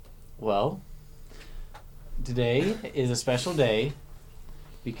Well, today is a special day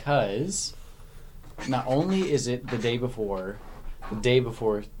because not only is it the day before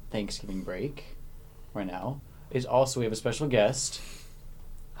Thanksgiving break right now, is also we have a special guest.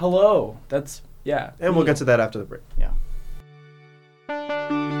 Hello. Yeah. And we'll get to that after the break. Yeah.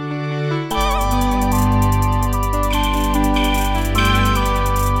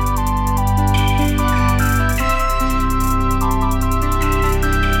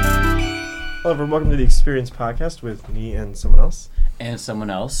 Hello, everyone. Welcome to the Experience Podcast with me and someone else. And someone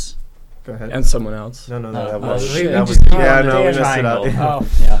else. Go ahead. And someone else. No, Oh, that well, was... we that just was call yeah, it no, the we messed it up. triangle. Oh.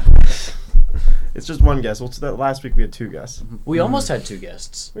 Yeah. It's just one guest. Well, so that last week we had two guests. We almost had two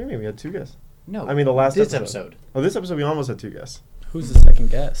guests. What do you mean we had two guests? No. I mean the last this episode. Oh, this episode we almost had two guests. Who's the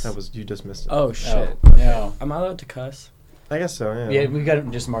second guest? That was... You just missed it. Oh, shit. No. Am I allowed to cuss? I guess so, yeah. Yeah, we got to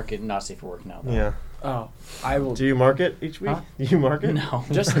just mark it not safe for work now. Though. Yeah. Oh, I will. Do you mark it each week? Huh? Do you mark it? No.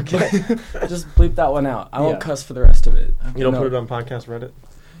 Just just bleep that one out. I won't Yeah. cuss for the rest of it. You don't No. put it on podcast Reddit?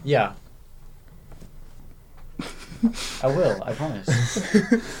 Yeah. I will. I promise.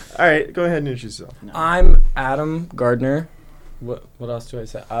 All right, go ahead and introduce yourself. No. I'm Adam Gardner. What else do I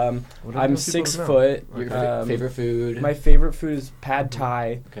say? Whatever I'm people 6 know. foot. Your favorite food? My favorite food is pad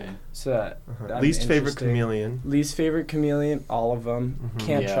thai. Okay. So that Uh-huh. I'm Least favorite interesting. chameleon. Least favorite chameleon. All of them. Mhm.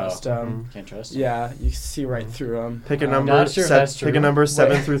 Can't Yeah. trust them. Can't trust. Yeah, you see right through them. Pick a I'm number. not sure if that's Pick a true. number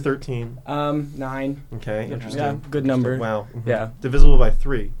 7 Wait. through 13. 9. Okay, Yeah. interesting. Yeah, good number. Wow. Mhm. Yeah. Divisible by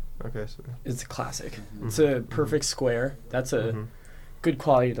 3. Okay, so. It's a classic. Mhm. It's a perfect square. That's a Mhm. good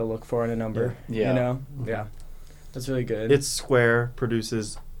quality to look for in a number. Yeah. You know? Mhm. Yeah. That's really good. Its square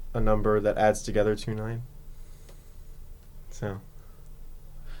produces a number that adds together to 9. So.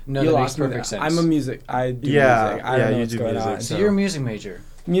 No, you that makes lost me perfect there. sense. I'm a music. I do Yeah, music. I yeah, don't know you what's do going music, on. So you're a music major.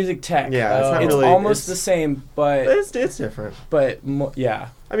 Music tech. Yeah, it's not it's really. almost the it's, same, but It's different. yeah,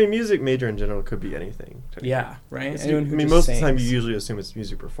 I mean, music major in general could be anything. yeah, right. It's- Anyone I who mean, just most of the time you sings. usually assume it's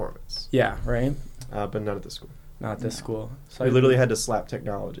music performance, Yeah, right. but not at the school. Not this No. school. So We literally had to slap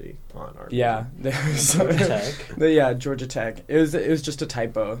technology on our. Yeah, Georgia Tech. Yeah, Georgia Tech. It was just a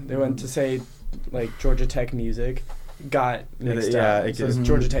typo. They went to say like Georgia Tech music, got mixed up. it So it's gets-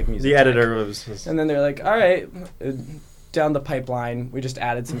 Georgia Tech music. The Tech. editor was And then they're like, all right, down the pipeline, we just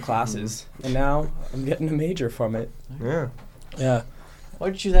added some classes, and now I'm getting a major from it. yeah. Yeah. Why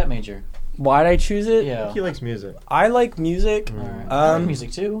did you choose that major? Why'd I choose it? Yeah. He likes music. I like music. Mm. Alright. I like Um,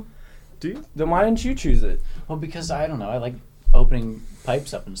 music too. Do you? Then why didn't you choose it? Well, because I don't know. I like opening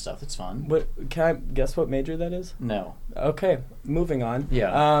pipes up and stuff. It's fun. What can I guess what major that is? No. Okay, moving on.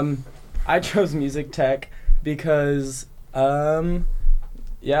 Yeah. I chose music tech because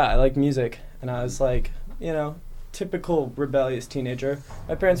yeah, I like music, and I was like, typical rebellious teenager.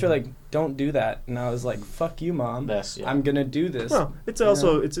 My parents were like, "Don't do that," and I was like, "Fuck you, mom. Best. Yeah. I'm gonna do this." Well, it's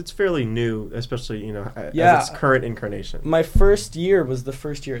also it's fairly new, especially as Yeah. its current incarnation. My first year was the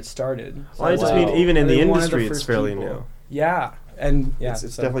first year it started. Well, I just Wow. mean even in I the think one of the industry, it's first fairly people. new. Yeah, and yeah,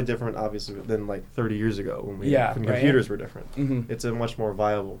 It's definitely different, obviously, than like 30 years ago when when right. computers were different. hmm It's a much more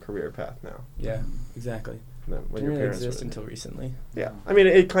viable career path now Yeah, exactly. than when Didn't your really parents exist were. until recently. Yeah, I mean,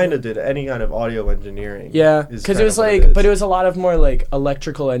 it kind of did. Any kind of audio engineering. Yeah, is because kind it was of what like, is. but it was a lot of more like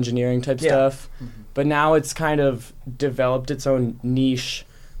electrical engineering type Yeah. stuff. Mhm. But now it's kind of developed its own niche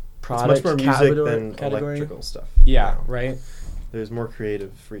It's product much more music than category. electrical stuff. Yeah, now. right. There's more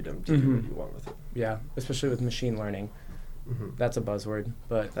creative freedom to do Mhm. what you want with it. Yeah, especially with machine learning. hmm That's a buzzword,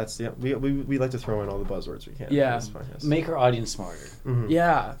 but That's we like to throw in all the buzzwords we can. for Yeah. this podcast. Make our audience smarter. Mhm.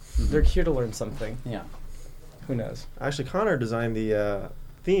 yeah, Mhm. they're here to learn something. Yeah. Who knows? Actually, Connor designed the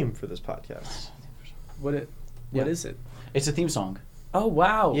theme for this podcast. What Yeah. is it? It's a theme song. Oh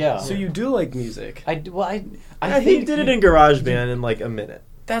wow! Yeah. So you do like music? I think he did it in GarageBand in like a minute.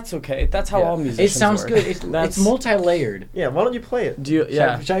 That's okay. That's how Yeah. all It musicians sounds work. good. It's multi-layered. Yeah, why don't you play it? Do you?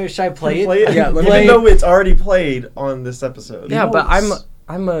 Yeah. Should I play Can it? you play it? Yeah, let me- Even though it's already played on this episode. Yeah, know, but it's-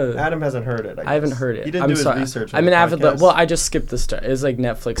 I'm a. Adam hasn't heard it. I haven't guess. heard it. He didn't I'm do his sorry. research. I'm on an the avid. podcast. Well, I just skipped the start. It's like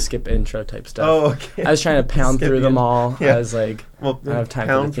Netflix skip intro type stuff. Oh, okay. I was trying to pound Skip through the them in- all. Yeah. I was like, Well, I don't have time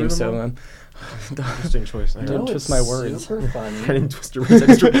for pound the theme through them all? song. Interesting choice. I Don't No, twist it's my words. Super funny. I didn't twist your words. I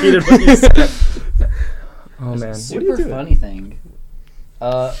just repeated what you said. Oh man. It's a What are you super doing? funny thing.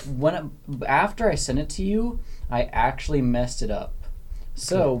 After I sent it to you, I actually messed it up.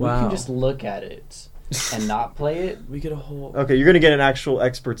 So we Wow. can just look at it and not play it. We get a whole. Okay, you're gonna get an actual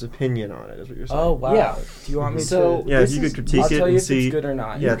expert's opinion on it. Is what you're saying? Oh wow. Yeah. Do you want me So- to? Yeah, This if you is- could critique I'll it tell you and if see. it's good or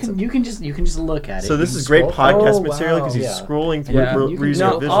not. Yeah, You can just look at it. So You this can is great scroll podcast Oh, material because he's wow. scrolling through Yeah. You can- reading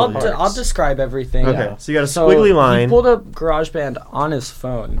No, visual I'll parts. I'll describe everything. Okay, Yeah. so you got a So squiggly line. he pulled up GarageBand on his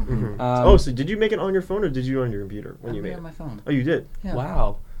phone. Mhm. So did you make it on your phone or did you on your computer when you I made made it it? on my phone. Oh, you did. Yeah.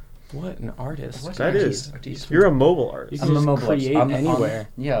 Wow. What an artist. What That artist? is. You're a mobile artist. You can I'm a just mobile artist. create I'm anywhere.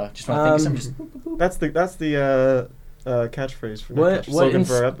 Yeah, just want to think of something. That's the catchphrase for What slogan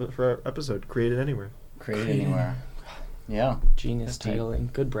for our episode. Created anywhere. Create anywhere. Yeah. Genius That's tight.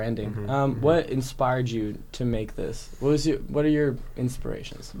 titling. Good branding. Mhm. What inspired you to make this? What are your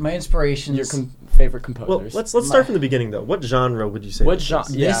inspirations? My inspirations. Your favorite Well, composers? let's start from the beginning though. What genre would you say? What this genre?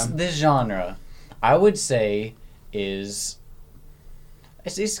 is? Yeah. This genre, I would say, is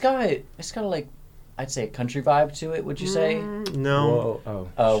it's got like, I'd say a country vibe to it. Would you say? No. Whoa.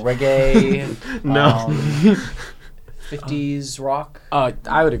 Oh. Reggae. No. 50s rock.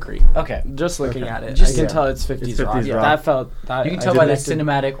 I would agree. Okay. Just looking Okay. at it, Just- I can yeah. tell it's 50s, It's rock. 50s Yeah, rock. that felt that. You can I tell by the connected-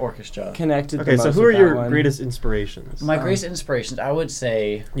 cinematic orchestra. Connected. Okay, the so most who are with that your one. greatest inspirations? My greatest inspirations, I would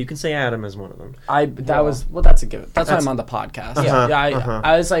say. You can say Adam as one of them. That's a given. That's why That's- I'm on the podcast. Uh-huh, Yeah, uh-huh.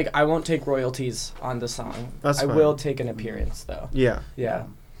 I was like, I won't take royalties on the song. That's I fine. will take an appearance though. Yeah. Yeah,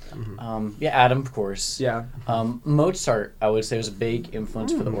 Yeah, Adam, of course. yeah, Mozart, I would say, was a big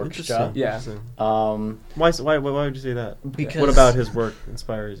influence for the orchestra. Yeah. Interesting. Um, Why would you say that? Because What about his work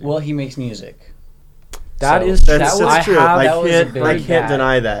inspires you? Well, he makes music. That So is that that's, was- that's true. have- I that was a can't. big I can't bad.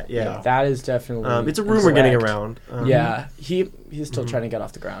 deny that. Yeah. that is definitely. It's a rumor getting correct. around. Yeah, he's still trying to get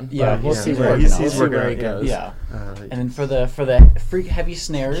off the ground. Yeah, but we'll yeah. see Yeah, where he's we'll see working where on he it, yeah. goes. Yeah. Uh, And then for the freak heavy He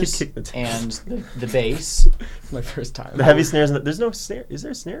snares kicked the tape. and the bass, My first time. the heavy snares. There's no snare. Is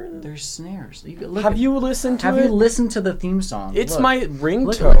there a snare in it? there's snares. You could look Have at- you listened to have it? you listened to the theme song? It's Look. my ringtone.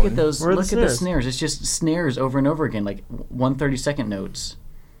 Look at those. Where are the Look at the snares? snares. It's just snares over and over again, like 1/32 notes.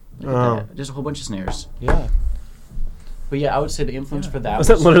 Look Oh. at that. Just a whole bunch of snares. Yeah. But yeah, I would say the influence for that Was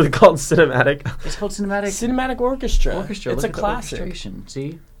that literally called cinematic? it's called cinematic Cinematic orchestra. orchestra. It's Look a at the classic. orchestration.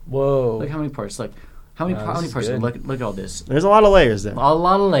 See, Whoa. look how many parts. Like how many Wow, how this many is parts? good. Look at all this. There's a lot of layers there. A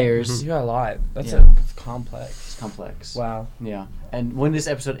lot of layers. You got a lot. That's Yeah. it's complex. It's complex. Wow. Yeah. And when this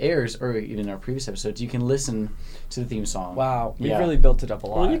episode airs, or even our previous episodes, you can listen to the theme song. Wow. We've Yeah. really built it up a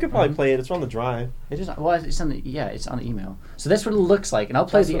lot. Well, you could probably play it. It's on the drive. It is. Well, it's on the it's on the email. So that's what it looks like, and I'll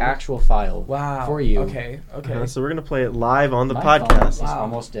play That's the what- actual file. Wow. For you. Okay. Okay. So we're gonna play it live on the My phone podcast. is Wow.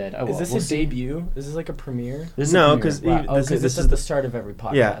 almost dead. Oh, Is well, this we'll a see. debut? Is this like a premiere? This is No, the premiere. because Wow. Oh, this because is this is the start of every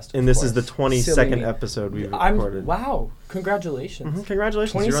podcast. yeah, and this is the Silly 22nd me. episode we've recorded. Wow. Congratulations. Mhm,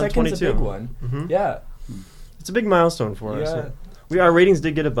 Congratulations, 20 you're on seconds 22. a big one. Mhm. Yeah. It's a big milestone for us. Yeah. Our ratings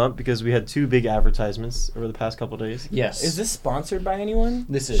did get a bump because we had 2 big advertisements over the past couple days. Yes. Is this sponsored by anyone?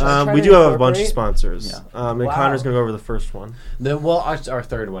 This is Should I try We to do have a bunch of incorporate? sponsors. Yeah. And Wow. Connor's gonna go over the first one. our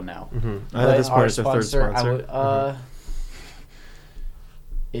third one now. At this point, our it's our third sponsor. I would,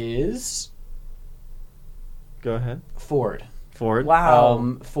 is Go ahead. Ford. Ford.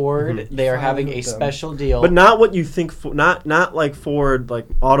 Wow. Ford. Mhm. They are Finally having a with them. special deal. But not what you think. Not like Ford, like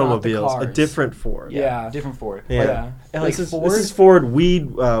automobiles. A cars. different Ford. Yeah. different Ford. Yeah. Yeah. And like this Ford. is Ford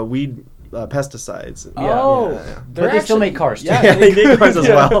weed pesticides. Oh. Yeah. But they still make cars, too. Yeah, Yeah, they make cars as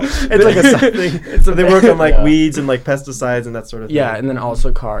yeah. well. It's like a side thing. So they work on like Yeah. weeds and like pesticides and that sort of thing. Yeah, and then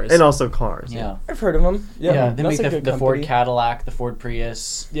also cars. and also cars. Yeah. I've heard of them. Yeah, Yeah, they that's make a the good Ford company. Cadillac, the Ford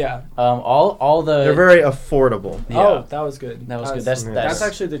Prius. Yeah. All the. They're very affordable. Yeah. Oh, that was good. That was good. That's That's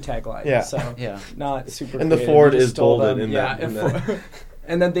actually their tagline. Yeah. So Yeah. not super. And the creative. Ford You just is stole bolded them. in yeah, that- in and that.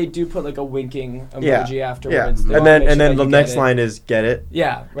 and then they do put like a winking Yeah. emoji Yeah. afterwards. They And wanna then make and sure then that the you next get it. line is get it.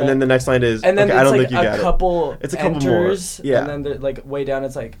 Yeah. Right. And then the next line is And then okay, I it's don't like think you a got it. couple It's a couple more. enters, Yeah. and then they're, like way down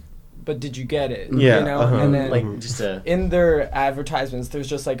it's like, but did you get it? Yeah, You know? uh-huh. And then like just a. in their advertisements, there's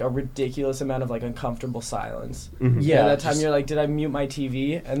just like a ridiculous amount of like uncomfortable silence. Mhm. Yeah. and that time just- you're like, did I mute my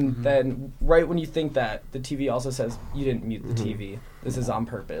TV? And then right when you think that, the TV also says you didn't mute the TV. This is on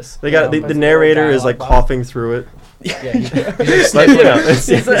purpose. They got You know, the it's a narrator little is like dialogue box. coughing through it. Yeah. Like, you know, it's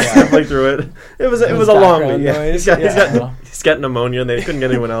sniffling through it. It was His a long background beat. Yeah. noise, He's got yeah. he's got pneumonia and they couldn't get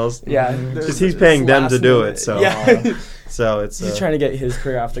anyone else. Yeah, Because he's paying them to do it. So yeah, so it's he's trying to get his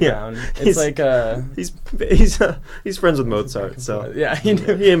career off the yeah. ground. He's- It's like he's friends with Mozart. So yeah, he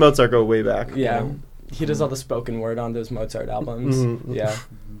he and Mozart go way back. yeah, he does all the spoken word on those Mozart albums. Mhm. Yeah,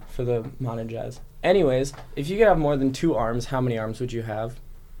 for the modern jazz. Anyways, if you could have more than 2 arms, how many arms would you have?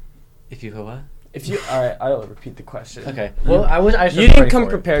 If you go what? If you all right, I'll repeat the question. Okay. Well, I was. You didn't come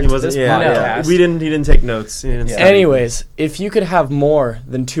prepared He to wasn't. this Yeah, podcast. yeah. He didn't take notes. He didn't Yeah. study. Anyways, if you could have more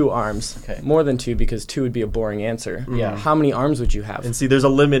than 2 arms, Okay. more than 2 because 2 would be a boring answer. Yeah. How many arms would you have? And see, there's a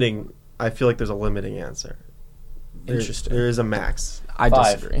limiting. I feel like there's a limiting answer. Interesting. There is a max. I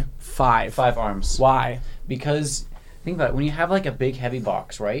 5. disagree. 5. 5 arms. Why? Because think about it. When you have like a big heavy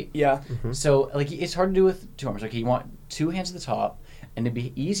box, right? Yeah. So like it's hard to do with 2 arms. Okay, you want 2 hands at the top, and it'd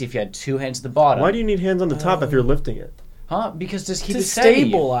be easy if you had 2 hands at the bottom. Why do you need hands on the top if you're lifting it? Huh? Because just keep To it steady.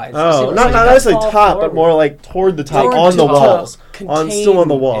 stabilize. Oh, So not it's like necessarily fall top, but forward. more like toward the top, Toward on the to walls, contain still on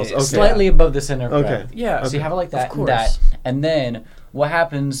the walls. it. Okay. Slightly above the center of Okay. gravity. Yeah. So you have it like that Of and course. that. And then what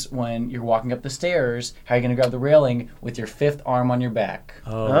happens when you're walking up the stairs? How are you going to grab the railing with your fifth arm on your back?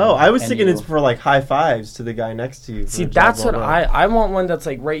 Oh, I was And thinking you- it's for like high fives to the guy next to you. for See, a job that's well what done. I want one that's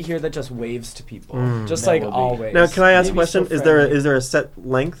like right here that just waves to people, just That like would be- always. Now, can I ask a Maybe question? so Is there friendly. a set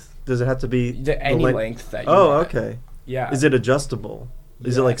length? Does it have to be Any length? length that you Oh, want. okay. Yeah. Is it adjustable?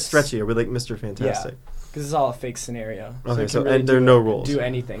 Is it like Yes. stretchy? Are we like Mr. Fantastic? Because it's all a fake scenario. Okay, it so- can really and there are do no it- rules. Do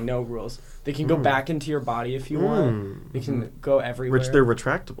anything, no rules. They can go Mm. back into your body if you want. They can go everywhere. Which they're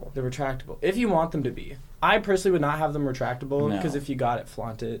retractable. They're retractable if you want them to be. I personally would not have them retractable No. because if you got it,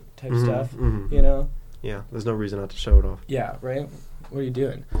 flaunt it type Mhm, stuff. mhm. You know? Yeah, there's no reason not to show it off. Yeah. Right. What are you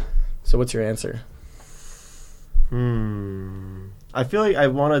doing? So what's your answer? I feel like I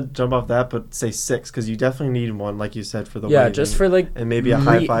want to jump off that, but say 6 because you definitely need one, like you said, for the Yeah, waving. just for like and maybe a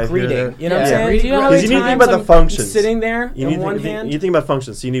high five here or greeting. there. You know what I'm Yeah, saying? greeting. You know how Because many you need to think times about the I'm functions. sitting there You in need one to think, hand. you think about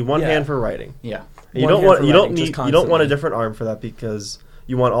functions. So you need one Yeah. hand for writing. Yeah. And you One don't hand want for you don't writing, just need you don't want a constantly. different arm for that because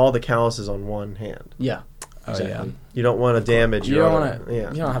you want all the calluses on one hand. Yeah. Oh Exactly. You don't want to damage. You your don't other- want to.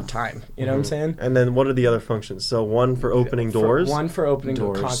 You don't have time. You know what I'm Mhm. saying? And then what are the other functions? So one for opening doors, One for opening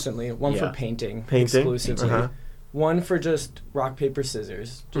Doors. constantly. One Yeah. for painting. painting, Exclusively. Uh-huh. One for just rock paper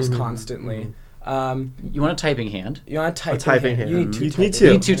scissors, just Mhm. constantly. You want a typing hand? You want a typing, typing hand. You need two. You need typing two.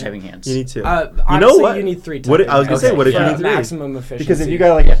 You hands. need 2 typing hands. You need to. Honestly, what? You need 3. What- typing I was gonna hands say, what if you for need 3? maximum efficiency? Because if you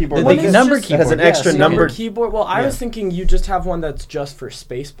got like Yeah. a keyboard, The Well, like it's number just- that has an keyboard, extra yes. number. keyboard. Well, I Yeah. was thinking you just have one that's just for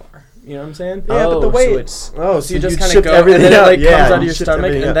spacebar. You know what I'm saying? Yeah, but the Oh, way so it's so you just you'd kinda shift go, and everything then it, out. like, yeah, comes out of you your shift stomach,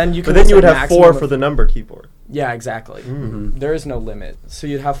 everything and out. then you can But then you just, would like, have 4 maximum for of- the number keyboard. Yeah, exactly. Mm. There is no limit, so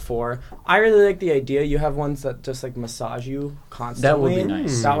you'd have 4. I really like the idea. You have ones that just like massage you constantly. That would be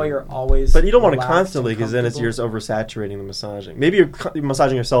nice. That way you're always. But you don't want to relaxed constantly and because then it's comfortable. you're just oversaturating the massaging. Maybe you're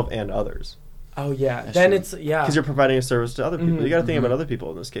massaging yourself and others Oh yeah, That's then true. it's yeah. because you're providing a service to other people. Mhm. You got to think Mhm. about other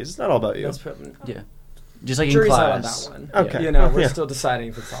people in this case. It's not all about you. That's probably, Yeah. Just like jury's in out on class. that one. Okay. You know, we're Yeah. still deciding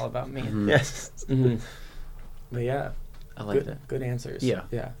if it's all about me. Mhm. Yes. Mm-hmm. But yeah, I like good, that. good answers. Yeah.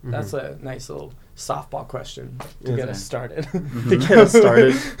 yeah. Mhm. That's a nice little softball question to Yeah. get us started. To get us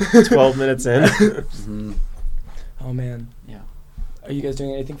started, 12 minutes in. Mhm. Oh man. Yeah. Are you guys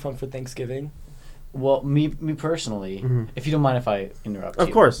doing anything fun for Thanksgiving? Well, me personally, Mhm. if you don't mind if I interrupt Of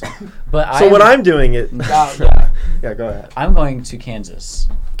you. course. But So when I'm doing it, Yeah. yeah, go ahead. I'm going to Kansas.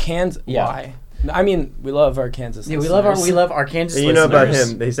 Kansas. Yeah. Why? I mean, we love our Kansas. Yeah, we love listeners. our Kansas And you know about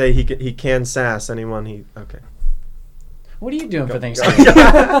listeners. him. They say he can sass anyone he. Okay. What are you doing Go- for go. Thanksgiving?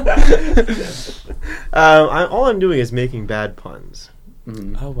 All I'm doing is making bad puns.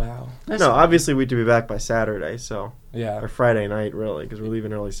 Mhm. Oh wow. That's- No, obviously we have to be back by Saturday, so Yeah. or Friday night really, because we're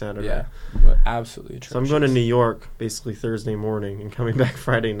leaving early Saturday. Yeah. But absolutely true. So I'm going to New York basically Thursday morning and coming back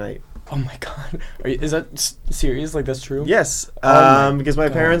Friday night. Oh my god. Is that serious? Like that's true? Yes, Oh my because my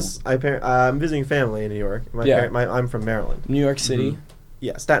God. parents, I'm visiting family in New York. Yeah. I'm from Maryland. New York City.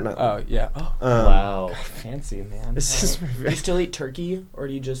 Yeah, Staten Island. Oh yeah. Oh. Wow. Fancy man. This is Do you still eat turkey, or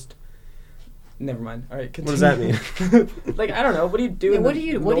do you just? Never mind. All right. What does that continue. Like I don't know. What do you do? Yeah, in what the do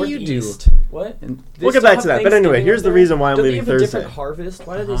you do? Northeast? What? And- They We'll get still back have to that. But anyway, Thanksgiving here's up the there? reason why I'm Don't leaving they have a different Thursday. harvest?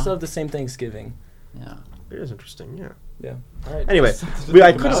 Why do they Uh-huh. still have the same Thanksgiving? Yeah. It is interesting, yeah. Yeah. All right. Anyway, Just I think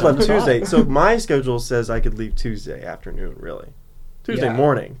could have about left it. Tuesday. So my schedule says I could leave Tuesday afternoon, really. Tuesday Yeah.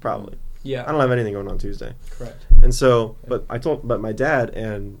 morning, probably. Yeah. I don't have anything going on Tuesday. Correct. And so, but my dad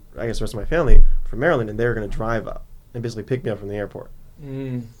and I guess the rest of my family are from Maryland, and they're going to drive up and basically pick me up from the airport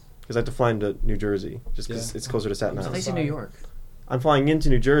Mm. because I have to fly into New Jersey just because Yeah. it's closer to Staten I thought you Island. said New York. I'm flying into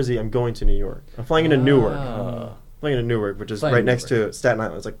New Jersey. I'm going to New York. I'm flying into Newark. Oh. Flying into Newark, which is Flying right to next Newark. to Staten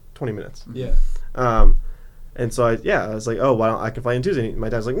Island. It's like 20 minutes. Yeah. And so I was like, oh, why don't I can fly in Tuesday? And my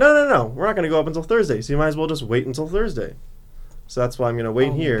dad's like, no, we're not going to go up until Thursday. So you might as well just wait until Thursday. So that's why I'm going to wait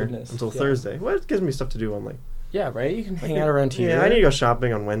Oh, my here goodness. until Yeah. Thursday. Well, it gives me stuff to do on like. Yeah. Right. You can hang out around here. Yeah, I need to go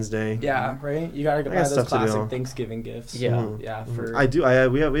shopping on Wednesday. Yeah. Right. You gotta I buy got those stuff to do. classic Thanksgiving gifts. Yeah. Mhm. Yeah. Mhm. For I do.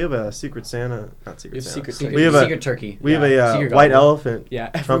 We have a Secret Santa. Not Secret You have Santa. Secret Secret, We have a- secret turkey. We have Yeah. a Secret white gobble. elephant. Yeah.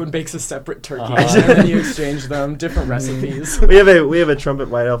 Everyone bakes a separate turkey, Uh-huh. and then you exchange them, different recipes. We have a trumpet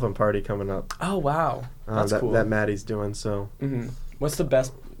white elephant party coming up. Oh wow. That's that cool. that Maddie's doing. So hmm What's the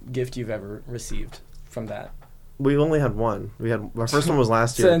best gift you've ever received from that? we only had one. Our first one was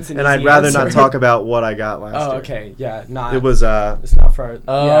last So year, it's an and I'd easy rather answer. not talk about what I got last Oh, year. okay. Yeah. Not. It was It's not for.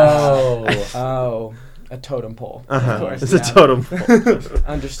 Oh. Yeah. Oh. A totem pole. uh-huh. Of course. It's yeah. a totem pole.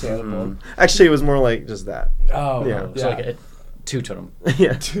 Understandable. Mhm. Actually, it was more like just that. Oh. Yeah. So like a 2 totem.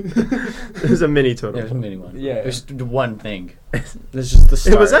 Yeah. It was a mini totem. There's a mini one. Yeah. It was one thing. That's just the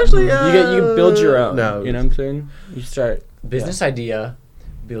start. It was actually. you can build your own. No. You know what I'm saying? You start. Business idea,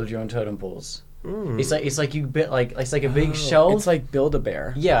 build your own totem poles. Mm. It's like you bit like it's like a big shelf. It's like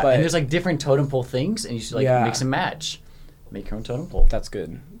Build-A-Bear. Yeah, but and there's like different totem pole things, and you should like Yeah. mix and match. Make your own totem pole. that's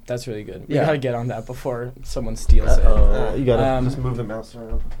good. That's really good. We Yeah. gotta get on that before someone steals Uh-oh. You gotta Um, just move the mouse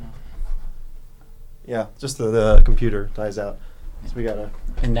around. Yeah, just the computer dies out. So we gotta,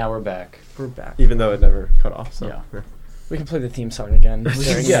 And now we're back. it. We're back. even though it never cut off. So. Yeah. We can play the theme song again.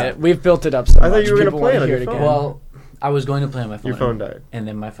 during Yeah. it. We've built it up so I thought much. you were gonna People play wanna it on hear your phone. again. Well, I was going to play on my phone. Your phone died. And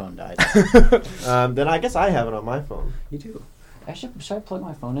then my phone died. Then I guess I have it on my phone. You do. Should I plug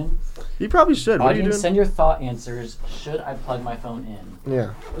my phone in? You probably should. What are you Audience, doing? send your thought answers. Should I plug my phone in?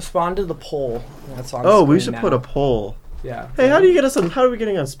 Yeah. Respond to the poll. That's on Oh, we screen should now. put a poll. Yeah. Hey, how do you get us on? How are we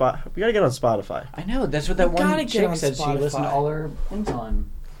getting on Spot? We gotta get on Spotify. I know. That's what that You gotta one get chick on said. She listened to Spotify. all her things on.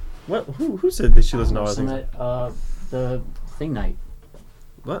 What? Who said that she listened to all our Listen things? at, the thing night.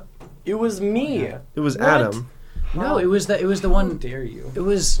 What? It was me. It was What? Adam. No, it was the How one. dare you? It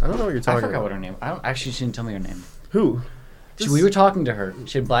was. I don't know what you're I talking forgot about. what her name. I don't actually. She didn't tell me her name. Who? We were talking to her.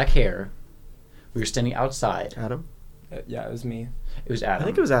 She had black hair. We were standing outside. Adam. Yeah, it was me. It was Adam. I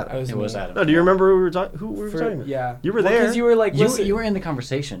think it was Adam. I It was me. Adam. No, do you remember who we were talking? Who we were talking to? Yeah. You were Well, there. 'cause you were like, listen, You were in the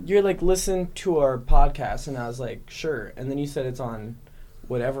conversation. you're like, listen to our podcast, and I was like, sure. And then you said it's on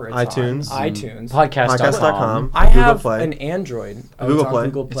whatever it's iTunes. on. iTunes. Podcast.com. I Google have Play. an Android. Oh, Google it's on Play.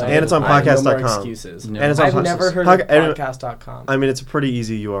 Google It's Play. on And it's on I have no more podcast.com. excuses. No. And it's on I've podcast- never heard Pod- of and- podcast.com. I mean, it's a pretty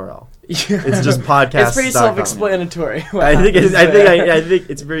easy URL. It's just podcast.com. It's pretty self-explanatory. I think I think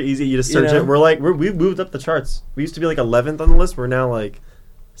it's very easy. You just You search know? it. We've moved up the charts. We used to be like 11th on the list. We're now like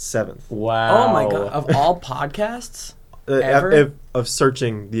 7th. Wow. Oh my god! Of all podcasts, Of Ever?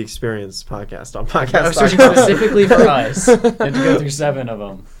 searching the experience podcast on I was searching podcast. specifically for us. You had to go through 7 of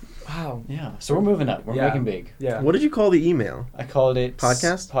them. wow. Yeah. So we're moving up. We're Yeah. making big. Yeah. What did you call the email? I called it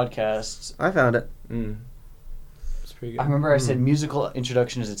Podcast? Podcasts. I found it. It's pretty I good. remember I said musical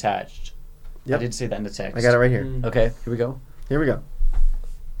introduction is attached. Yep. I did say that in the text. I got it right here. Mm. Okay, here we go. Here we go.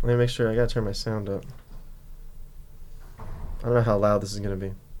 Let me make sure. I gotta turn my sound up. I don't know how loud this is gonna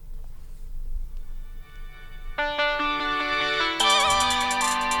be.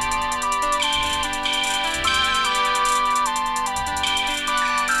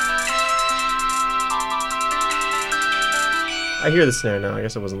 I hear the snare now. I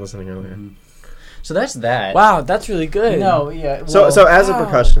guess I wasn't listening earlier. So that's that. Wow, that's really good. No, yeah. So, well, so as a Wow.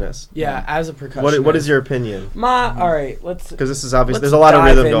 percussionist, Yeah, as a percussionist. what is your opinion? All right, let's. Because this is obvious. let's There's a lot of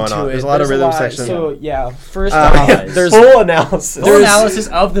dive rhythm going into on. it. There's a lot of rhythm section. So yeah, first Uh, off, there's full analysis. full there's- analysis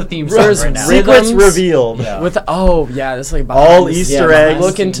of the theme song there's right now. Secrets rhythms. revealed. Yeah. with this like All behind the Easter scenes. eggs.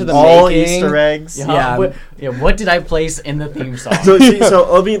 Look into the all making. Easter eggs. Yeah. What did I place in the theme song? So,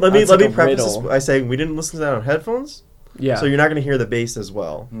 so let me That's like a preface this riddle. by saying we didn't listen to that on headphones, Yeah. so you're not going to hear the bass as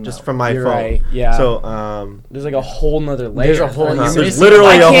well, No. just from my You're phone. right, yeah. So There's like a whole nother layer. There's a whole- Are you there's missing- literally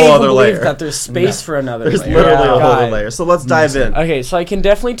I a can't whole even other believe layer. that there's space for another there's layer. literally a whole God. other layer. So let's dive in. Okay, so I can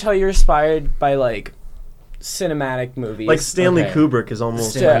definitely tell you're inspired by like cinematic movies. Like Stanley Okay. Kubrick is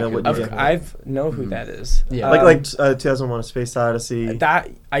almost Stanley kind of what you Kubrick. get. I know who that is. Yeah. Like 2001: A Space Odyssey. that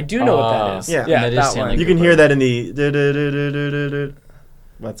I do know what that is. Yeah. yeah, That is that Stanley one. You can hear that in the.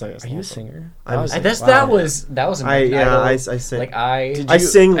 What's that? Are you a singer? I'm- was- That wow. was American Idol. I sing. Like I. Did I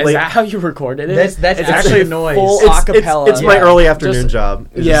sing Is late- that how you recorded it? That's It's actually noise. full It's acapella. it's my Yeah. early afternoon Just- job.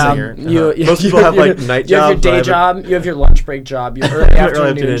 As a Yeah, singer. you, Most people have like night you have your jobs. but I day have a- job, you have your lunch break job, your early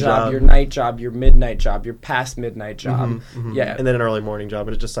afternoon job, your night job, your midnight job, your past midnight job. Mhm. Yeah, And then an early morning job,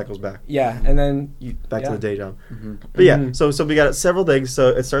 and it just cycles back and then you back yeah. to the day job. Mhm. But yeah, Mhm. so we got several things. So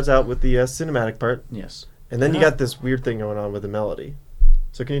it starts out with the cinematic part, Yes. and then you Yeah. got this weird thing going on with the melody.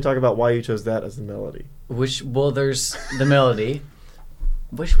 So can you talk about why you chose that as the melody? There's the melody.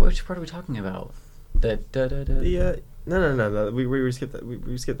 Which part are we talking about? The da da da. The no. We skipped that.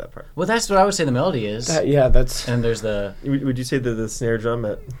 We skipped that part. Well, that's what I would say the melody is. That's And there's the Would you say that the snare drum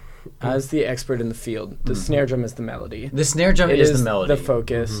at? as the expert in the field. The snare drum is the melody. snare drum It is the melody. the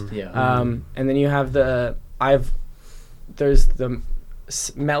focus. Mhm. Yeah. And then you have there's the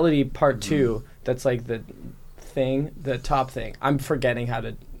melody part 2 that's like the top thing. I'm forgetting how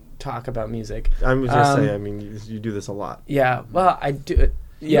to talk about music. I'm just gonna say. Um, I mean, you do this a lot. Yeah, well, I do.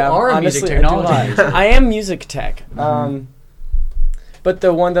 Yeah, are a honestly, music I do a lot. technology. I am music tech. But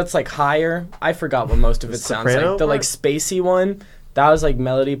the one that's like higher, I forgot what most of The it sounds soprano like. The like part? spacey one, that was like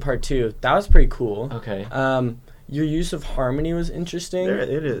melody part 2. That was pretty cool. Okay. Your use of harmony was interesting. There it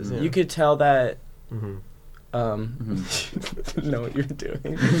is. Yeah. You could tell that. Mhm. Didn't know what you were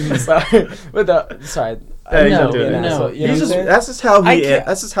doing. Sorry, but sorry. Yeah, he's not no, doing that. no. So, you know He's what I'm just, saying? that's just how I he. can't-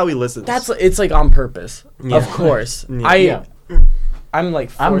 That's just how he listens. It's like on purpose. Yeah. Of course. Yeah. Yeah. I'm like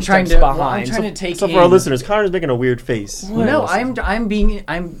 4 I'm trying steps to. behind. Well, I'm trying to take. So for our in- listeners, Connor's making a weird face. What? No, I'm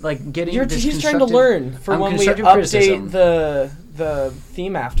like getting. this He's trying to constructive- learn for I'm when we constructive update criticism. the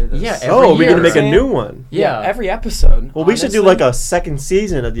theme after this. Yeah, Oh, we're year. gonna make a Saying- new one. Yeah. every episode. Well, we should do honestly. like a second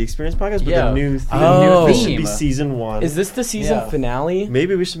season of the Experience Podcast, but Yeah. the new theme. Oh. This should be Theme. season 1. Is this the season Yeah. finale?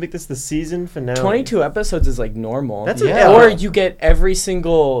 Maybe we should make this the season finale. 22 episodes is like normal. That's Yeah. Or you get every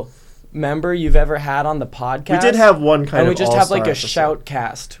single member you've ever had on the podcast. We did have one kind and of we just have like a all-star episode. shout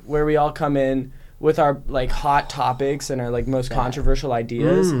cast where we all come in with our like hot topics and our like most Yeah. controversial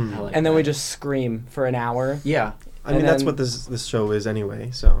ideas, Mm. I like and then that. we just scream for an hour. Yeah. I mean, and that's then- what this show is anyway.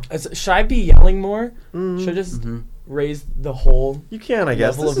 So Should I be yelling more? Mm. Should I just Mhm. raise the whole? you can, I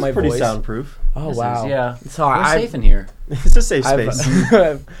guess. level This of is my pretty voice? soundproof. Oh This wow! is- yeah. So We're I safe in here. It's a safe space.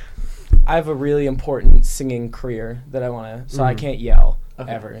 I have a really important singing career that I want to, so I Mhm. can't yell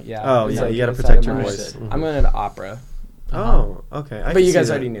Okay. ever. Yeah. Oh, It's yeah, you gotta it's protect out of your my- voice. Understood. Mhm. I'm going to opera. Oh, okay. I But can you see guys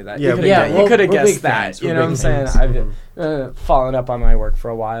that. already knew that. Yeah, you we could did. have well, guessed we're big that. fans. You We're know what I'm big saying? fans. I've Mhm. fallen up on my work for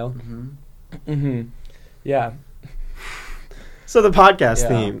a while. Mm-hmm. Mm-hmm. Yeah. So the podcast Yeah.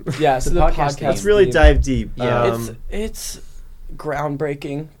 theme. Yeah. So The the podcast podcast. theme. Let's really theme. dive deep. Yeah. It's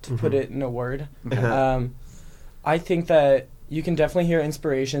groundbreaking to put Mhm. it in a word. Uh-huh. I think that you can definitely hear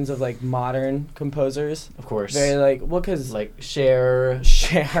inspirations of like modern composers. Of course. Very like because Like Cher,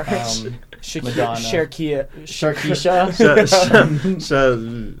 Cher, Madonna. Sharkia, Sharkeisha,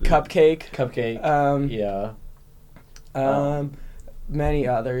 Cupcake, Cupcake. yeah, yeah. many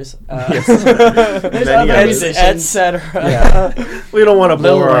others, Yes. There's Many other others. musicians. etc. Yeah. We don't want to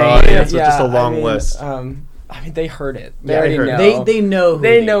blow Lil our Wayne. audience with Yeah, just a I long mean, list. I mean, they heard it. They Yeah, already heard it. know. They know who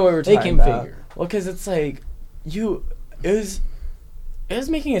They know what we're They talking can about. figure. Well, because it's like it was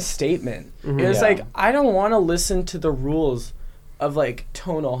making a statement. Mhm. It was Yeah. like I don't want to listen to the rules of like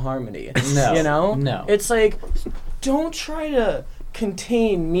tonal harmony. No. You know? No. It's like don't try to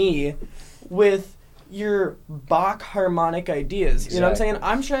contain me with your Bach harmonic ideas. You know what I'm saying?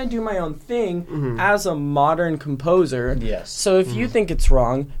 Exactly. I'm trying to do my own thing Mhm. as a modern composer. Yes. So if you think it's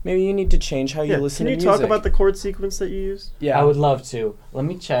wrong, maybe you need to change how you Yeah. listen Can you to talk music. about the chord sequence that you used? Yeah. I would love to. Let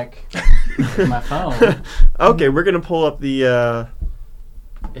me check my phone. Okay, we're gonna pull up the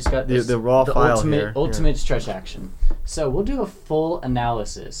It's got this, the raw file ultimate, here. ultimate stretch action. So we'll do a full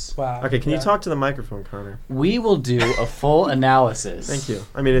analysis. Wow. Okay, can Yeah. you talk to the microphone, Connor? We will do a full analysis. Thank you.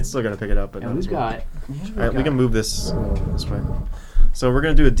 I mean, it's still gonna pick it up, but And not we've as well. got. All right, we can move this this way. So we're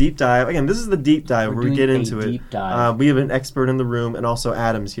gonna do a deep dive. Again, this is the deep dive We're where we doing get a into it. deep dive. We have an expert in the room, and also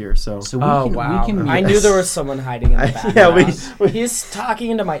Adam's here. So, So we Oh can, wow! we can I knew there was someone hiding in the background. yeah, we He's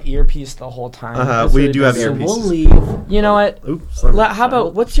talking into my earpiece the whole time. That's we really do have bizarre. So earpieces. we'll leave. You know what? oops. How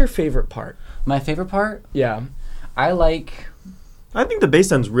about what's your favorite part? My favorite part. Yeah. I like. I think the bass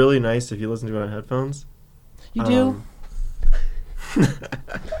sounds really nice if you listen to it on headphones. You do. Um,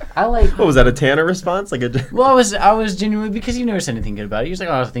 I like. What was that? A Tanner response? Like a? Well, I was genuinely because you never said anything good about it. You're just like,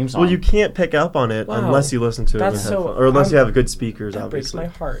 oh, it's a theme song. Well, you can't pick up on it Wow. unless you listen to it That's with so- headphones, or unless I'm- you have good speakers, That breaks obviously. my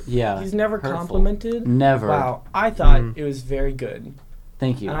heart. Yeah, He's never hurtful. complimented. Never. Wow. I thought Mhm. it was very good,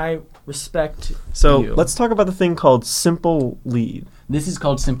 Thank you. and I respect. So you. let's talk about the thing called simple lead. This is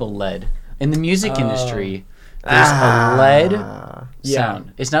called simple lead. In the music Oh. industry, there's a lead Yeah.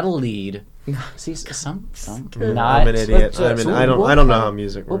 sound. It's not a lead. See, some Good. not. I'm an idiot. So I don't we'll know play- how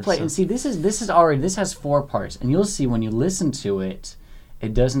music We'll works. play so. and see. This is already. This has 4 parts, and you'll see when you listen to it,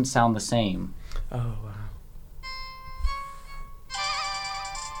 it doesn't sound the same. Oh wow.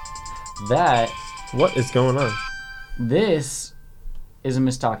 That What is going on? this is a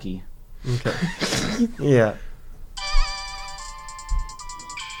mistake. Okay. Yeah.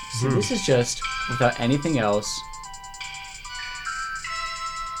 See, this is just without anything else.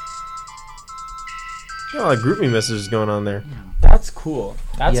 Got a lot of group me messages going on there. That's cool.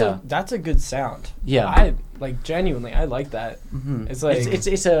 Yeah. That's a good sound. Yeah. I like genuinely. I like that. Mhm. It's like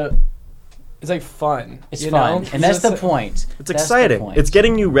it's like fun. it's you fun, know? and that's the It's- point. It's That's the exciting. point. It's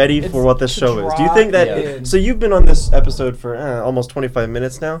getting you ready for It's what this to show is. Do you draw think that? in. So you've been on this episode for almost 25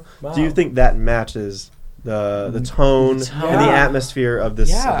 minutes now. Wow. Do you think that matches the tone The tone. and the Yeah. atmosphere of this?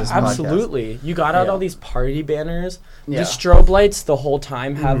 Yeah, of this podcast? absolutely. You got out Yeah. all these party banners. Yeah. The strobe lights the whole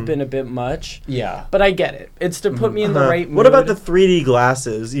time have Mhm. been a bit much, Yeah. but I get it. It's to put me in the Uh-huh. right mood. What about the 3D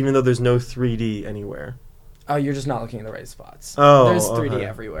glasses? Even though there's no 3D anywhere. Oh, you're just not looking in the right spots. Oh, There's 3D okay.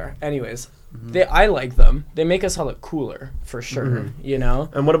 everywhere. Anyways, I like them. They make us all look cooler for sure. Mhm. You know.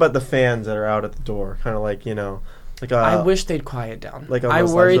 And what about the fans that are out at the door? Kind of like Like I wish they'd quiet down. Like I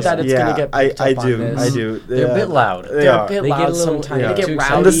worry that it's gonna get picked up on this. I do. They're a bit loud. They're are. a bit They get loud a little- sometimes. yeah, They too get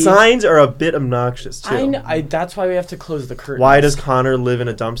excited. rowdy. And the signs are a bit obnoxious too. I know. That's why we have to close the curtains. Why does Connor live in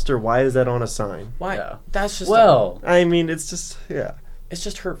a dumpster? Why is that on a sign? Why? Yeah. That's just Well, I mean, it's just it's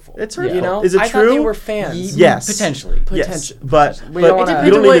just hurtful. It's You hurtful. know, Is it I true? thought they were fans. Yes. potentially. yes, Potential. but We but don't It wanna- you depends,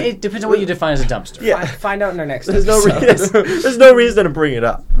 don't on what, need to- it depends on what you define as a dumpster. Yeah. Find out in our next There's no episode. there's no reason to bring it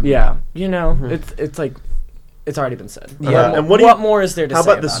up. Yeah, you know, it's like it's already been said. Yeah. And what more is there to How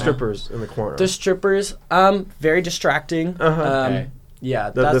say about the it? strippers in the corner? The strippers, very distracting. Uh-huh. Okay. Yeah,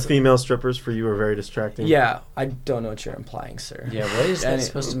 The that's female strippers for you are very distracting. yeah. I don't know what you're implying, sir. Yeah, what is that And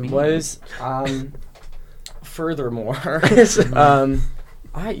supposed to it mean? was furthermore,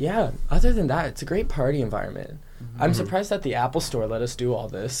 other than that, it's a great party environment. I'm surprised that the Apple Store let us do all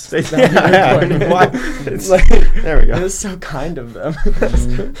this. Yeah, That we recorded. why- It's it's- like there we go. it was so kind of them.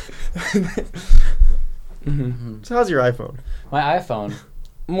 Mhm. So how's your iPhone? My iPhone.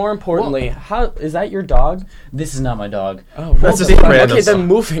 More importantly, how is that your dog? This is not my dog. Oh, That's well, just okay, random then stuff.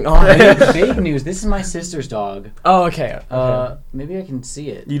 moving on. Big news. This is my sister's dog. Oh, okay. Maybe I can see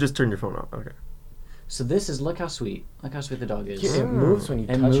it. You just turned your phone off. Okay. So this is look how sweet. Look how sweet the dog is. It moves when you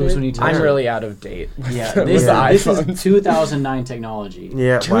It touch moves it. when you touch I'm it. really out of date. Yeah, with this, the this iPhones. is 2009 technology.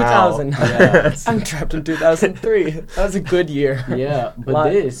 Yeah. 2009. Wow. Yeah. I'm trapped in 2003. That was a good year. Yeah, but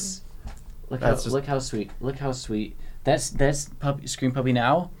Lot- this look how That's just- look how sweet. Look how sweet. That's puppy, Scream Puppy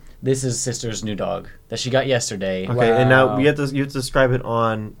now. This is sister's new dog that she got yesterday. Okay, and now Wow. you have to describe it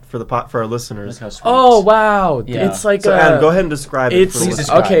on for our listeners. Look how sweet. Oh wow! Yeah. It's like So a. Adam, go ahead and describe it. It's For the Please listeners.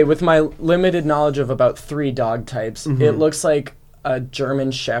 describe. okay. With my limited knowledge of about 3 dog types, Mhm. it looks like a German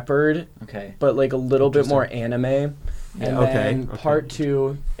Shepherd, Okay. but like a little bit more anime. And Yeah. Okay, then okay. part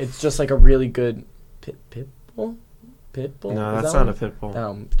 2, it's just like a really good pit bull. Pit bull? No, Is that's that not one? a pit bull.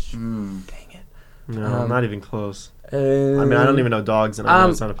 Mm. Dang it. No, not even close. I I mean, I don't even know dogs, and I know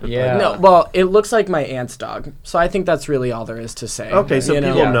it's not a pit bull. yeah. No, well, it looks like my aunt's dog, so I think that's really all there is to say. Okay, so you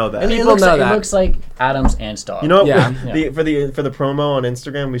people know that. And It people looks know like, that. It looks like Adam's aunt's dog. You know, Yeah. for the promo on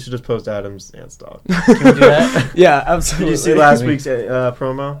Instagram, we should just post Adam's aunt's dog. Can we do that? Yeah, Did absolutely. you see last week's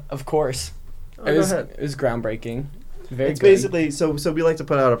promo? Of course. Oh, It go was, ahead. it was groundbreaking. Very It's good. basically so we like to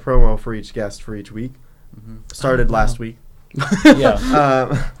put out a promo for each guest for each week. Started last week,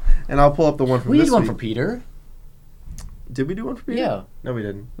 Yeah. and I'll pull up the one from We this did one week. for Peter. Did we do one for Peter? Yeah. No, we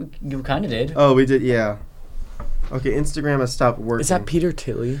didn't. You kind of did. Oh, we did. Yeah. Okay, Instagram has stopped working. Is that Peter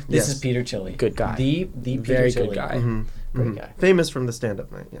Tilly? This yes. is Peter Chili. Good guy. The Peter Very Chili. good guy. Mhm, Great mhm. guy. Famous from the stand-up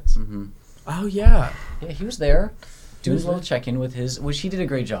night. Yes. Mm-hmm. Oh yeah. Yeah, he was there doing was his little check-in with his, which he did a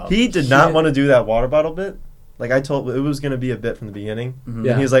great job. He did not want to do that water bottle bit. Like I told, it was going to be a bit from the beginning. Mhm.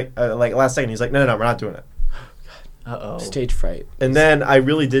 Yeah. And he was like last second, he's like, no, we're not doing it. Uh-oh. Stage fright. And then I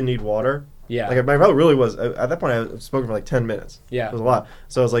really did need water. Yeah. Like my brother really was. At that point, I was spoken for like 10 minutes. Yeah. It was a lot.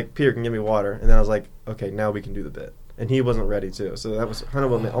 So I was like, Peter can give me water, and then I was like, okay, now we can do the bit. And he wasn't ready too. So that was kind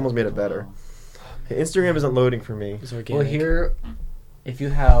of what almost made it better. Okay, Instagram isn't loading for me. It was organic. Well, here, if you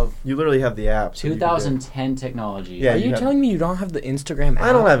have You literally have the app. so you can do it. 2010 technology. Yeah, Are you you have- telling me you don't have the Instagram app?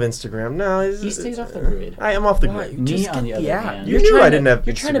 I don't have Instagram. No, He stays off the grid. I am off the Why? grid. Me, Just on get the the other app. hand. You You're knew trying I to- didn't have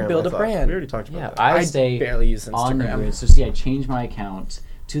you're Instagram, trying to build I a thought. brand. We already talked about Yeah, that. I stay barely use on the Instagram. grid. So see, I changed my account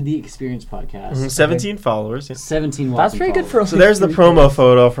to the Experience Podcast. Mhm, 17 followers. Yeah. 17. That's walking very good followers. for So there's the promo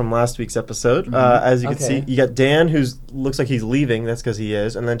photo from last week's episode. As you can Okay. see, you got Dan, who's looks like he's leaving. That's because he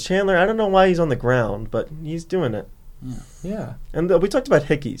is. And then Chandler, I don't know why he's on the ground, but he's doing it. Yeah. And we talked about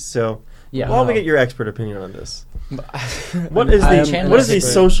hickeys. So Yeah. why don't we get your expert opinion on this? What What is the Chandler's what is the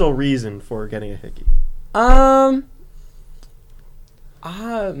expert. social reason for getting a hickey?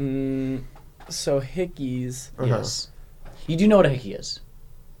 So hickeys, Uh-huh. Yes. You do know what a hickey is.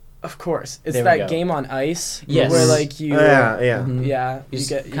 of course. It's There we that go. game on ice. Yes. Where like you. Yeah, yeah. Mhm. Yeah. You just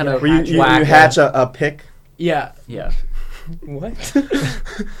get kinda Where you whack hatch a pick. Yeah. Yeah. What?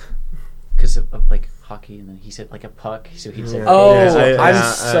 Because of like hockey, and then he said like a puck. So he said. Yeah. Oh, Yeah,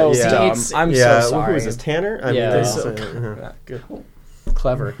 I'm so yeah. dumb. It's- I'm yeah, so sorry. Who is this? Tanner? I Yeah. mean, They're this- so uh-huh. Good.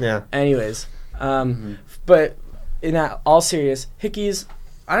 Clever. Yeah. Anyways, Mhm. but in all serious, hickeys,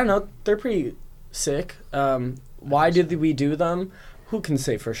 I don't know, they're pretty sick. Why did we do them? Who can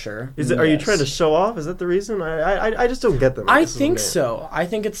say for sure? Is it? Are you Yes. trying to show off? Is that the reason? I just don't get them. I This is think what so. I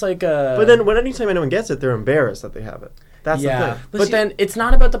think it's like a. But then, anytime anyone gets it, they're embarrassed that they have it. That's the yeah, thing. but then it's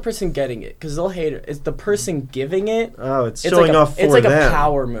not about the person getting it because they'll hate it. It's the person giving it. Oh, it's It's showing like a, off for it's like them. a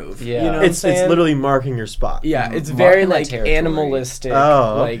power move. Yeah. You know what I'm It's saying? literally marking your spot. Yeah, it's Mhm. very Marking that like territory. animalistic,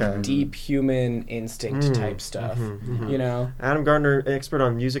 Oh, like okay. deep human instinct Mm, type stuff. mhm, mhm. You know, Adam Gardner, expert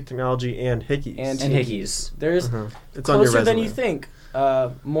on music technology and hickeys. And And hickeys. there's Uh-huh. It's on your closer resume. than you think.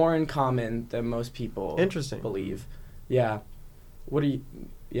 more in common than most people Interesting. believe. Yeah. What are you?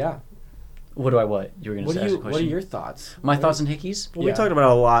 Yeah. What? You were going to ask a question. What are your thoughts? My thoughts on hickeys? Well, we Yeah. talked about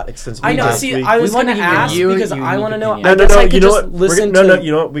it a lot extensively. I know. last See, week. I was We wanna going to give ask you a because I unique want to know. opinion. I No. guess I You could know just what? listen No. to.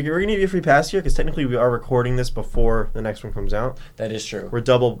 You know what? We're gonna give you a free pass here because technically we are recording this before the next one comes out. That is true. We're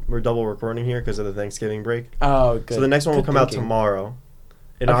double recording here because of the Thanksgiving break. Oh, good. So the next one will Good come out thinking. tomorrow.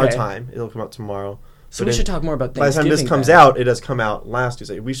 In our Okay. time, it'll come out tomorrow. So But we in- should talk more about By the time Thanksgiving. this comes then. out, it does come out last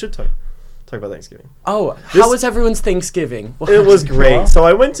Tuesday. We should talk about Thanksgiving. Oh, This- how was everyone's Thanksgiving? It was great. Well- So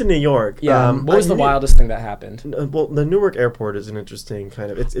I went to New York. Yeah. What was the wildest thing that happened? Well, the Newark airport is an interesting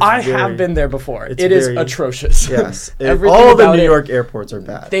kind of. It's I very- have been there before. it's It is very- atrocious. Yes, Everything all the about New it- York airports are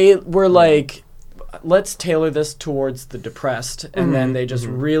bad. They were like, let's tailor this towards the depressed, and then they just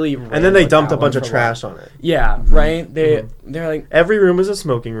really. and then they dumped a bunch of trash on it. Yeah, right. They're like, Every room is a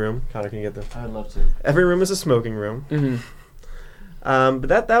smoking room. Connor, can you get the? I would love to. Every room is a smoking room. mhm.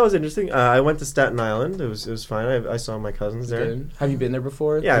 But that was interesting. I went to Staten Island. It was fine. I saw my cousins there. Good. Have you been there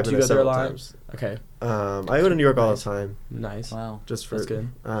before? Yeah, I've Did been you there go there a several lot? times. Okay, I go to New York all the time, nice. Wow. just for. That's good.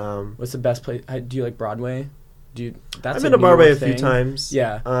 Um, What's the best place? Do you like Broadway? That's I've a been to New Broadway a York few thing. times.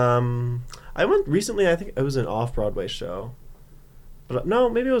 Yeah. I went recently. I think it was an off-Broadway show, but no,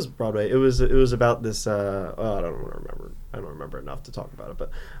 maybe it was Broadway. It was about this. I don't remember. I don't remember enough to talk about it.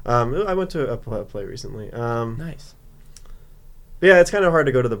 But I went to a play recently. Nice. Yeah, it's kind of hard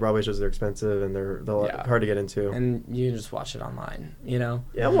to go to the Broadway shows. They're expensive and they're Yeah. hard to get into. And you can just watch it online. You know.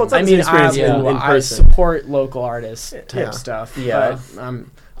 Yeah, well, it's not I the mean, same experience in I person. support local artists type Yeah. stuff. Yeah. But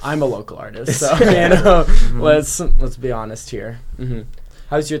I'm a local artist, so you know. Let's be honest here.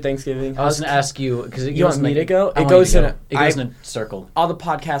 How's your Thanksgiving? I was going to ask you because You want me to go? It It goes in. It goes in a circle. All the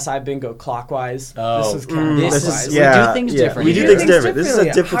podcasts I've been go clockwise. Oh. This is This counterclockwise. is- we do things different We do here. things different. This is a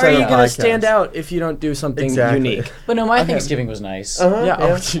different How are type you of gonna podcast. stand out if you don't do something Exactly. unique? But no, my Okay. Thanksgiving was nice. Uh-huh, Yeah.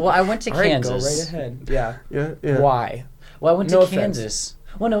 yeah. Oh, Well, I went to all right, Kansas. Go right ahead. Yeah. Yeah. Why? Well, I went to No offense. Kansas.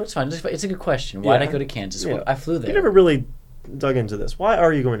 Well, no, it's fine. It's a good question. Why did Yeah. I go to Kansas? Yeah. Well, I flew there. You never really dug into this. Why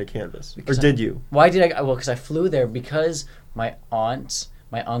are you going to Kansas? Because or did you? Why did I? Well, because I flew there because my aunt,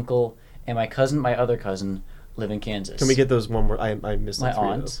 my uncle, and my other cousin, live in Kansas. Can we get those one more? I missed My like three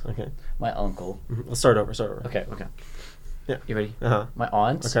of aunt. those. Okay. my uncle? Mhm. Let's start over. Okay. Yeah. You ready? Uh-huh. My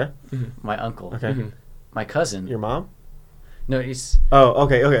aunt. Okay. My uncle. Okay. My cousin. Your mom? No, it's Oh,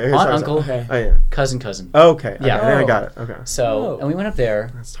 okay. Okay. aunt, sorry, uncle, Okay. Oh, yeah. cousin. Okay. Yeah. Okay, then I Oh. got it. Okay. So, Oh. and we went up there,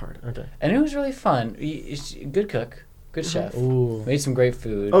 That's hard. Okay. and it was really fun. He's a good cook, good chef. Ooh. Made some great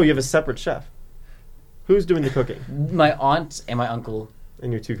food. Oh, you have a separate chef. Who's doing the cooking? My aunt and my uncle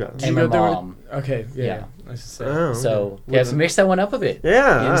And your two cousins. Did and you my go there with- mom. Okay. Yeah. Yeah. I should say. Oh, okay. So yeah, so mix that one up a bit.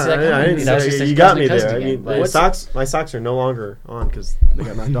 Yeah, You didn't see that I coming? didn't You know, it's say- just like you cousin got to me cousin there. I again, mean, but- my socks are no longer on because they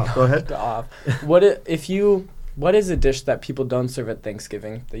got knocked off. Go ahead. Knocked off. What is a dish that people don't serve at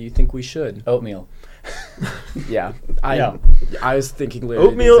Thanksgiving that you think we should? Oatmeal. Yeah. Yeah. I was thinking literally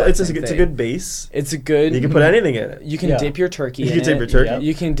the Oatmeal. exact It's a same it's a thing. good base. It's a good. You can put anything in it. You can Yeah. dip your turkey. You in can dip it. your turkey. Yep.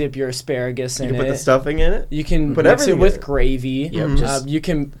 You can dip your asparagus You in can put it. the stuffing in it. You can Put mix everything it in with it. gravy. Yep, Mhm. just- You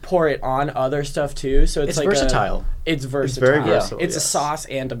can pour it on other stuff too. So it's It's like versatile. It's versatile. very Yeah. versatile. It's a yes. sauce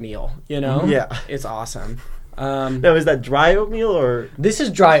and a meal. You know. Yeah. It's awesome. Now, is that dry oatmeal or This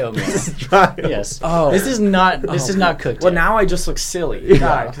is dry oatmeal. dry? Yes. Oh. This is not. This is not cooked. Well, yet. now I just look silly.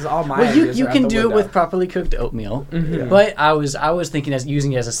 God, because all my Well, you ideas are out can the do it window. with properly cooked oatmeal, Mhm. but I was thinking as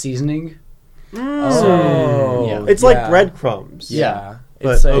using it as a seasoning. Oh, Yeah. It's like breadcrumbs. Yeah.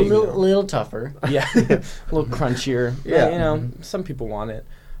 But It's A like, little tougher. yeah, a little crunchier. Yeah. Yeah, you know, some people want it.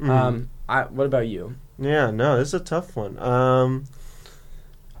 Mhm. What about you? Yeah. No, this is a tough one.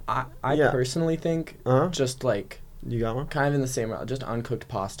 I Yeah. personally think Uh-huh. just like You got one? kind of in the same route, just uncooked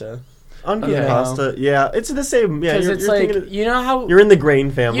pasta. Uncooked Yeah. pasta. Yeah, it's the same. Yeah, Because you're, it's you're like, thinking you know how, you're in the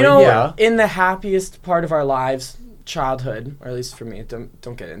grain family. you know, yeah. in the happiest part of our lives, childhood, or at least for me,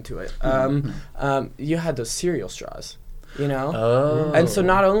 don't get into it. You had those cereal straws, you know? Oh. And so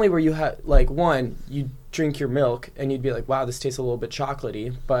not only were you one, you drink your milk and you'd be like, wow, this tastes a little bit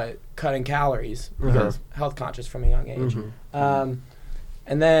chocolatey, but cutting calories because health conscious from a young age.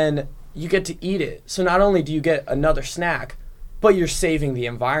 And then you get to eat it. So not only do you get another snack, but you're saving the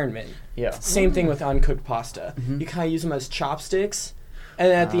environment. Yeah. Same thing with uncooked pasta. You kind of use them as chopsticks,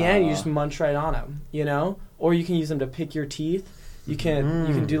 and at the end you just munch right on them, you know? Or you can use them to pick your teeth. You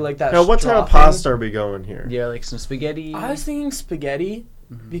can do like that. Now, what type straw of thing. pasta are we going here? Yeah, like some spaghetti. I was thinking spaghetti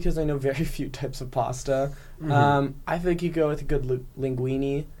because I know very few types of pasta. I think you go with a good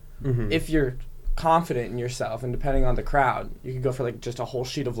linguine. Mhm. If you're confident in yourself, and depending on the crowd, you could go for like just a whole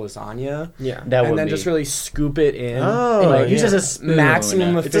sheet of lasagna, Yeah. That and would then be. just really scoop it in. Oh, like, use yeah. as a spoon.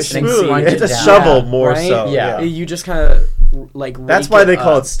 Maximum It's a efficiency. spoon. Crunch It's it a down. shovel Yeah, more right? so. Yeah. You just kind of like. That's rake why they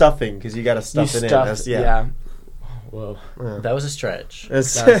call up. it stuffing, because you got to stuff it in. That's, Yeah. Whoa. Yeah. That was a stretch.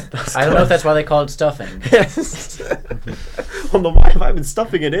 That's- I don't know if that's why they call it stuffing. Yes. Well, then why have I been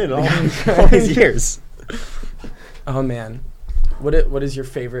stuffing it in all these years? Oh man, what is your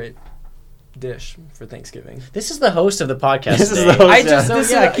favorite dish for Thanksgiving? This is the host of the podcast. This is today. the host, I just yeah.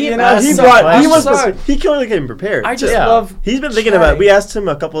 this yeah, is, keep you know, asking He some brought. He questions. was. sorry. He clearly came prepared. I just Yeah. love. He's been thinking chatting. about. We asked him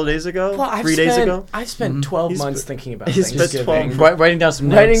a couple of days ago, Well, 3 days ago. I've spent Mhm. 12 He's months sp- thinking about he's spent Thanksgiving. 12 Writing down some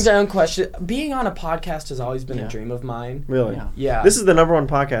notes. Writing down questions. Being on a podcast has always been Yeah. a dream of mine. Really? Yeah. Yeah. This is the #1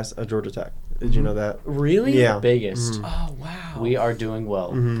 podcast at Georgia Tech. Did you know that? really? Yeah. Biggest. Mhm. Oh wow. We are doing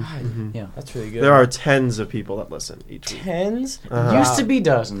well. Mhm, God. mhm. Yeah. That's really good. There are tens of people that listen each week. tens. Uh-huh. Used to be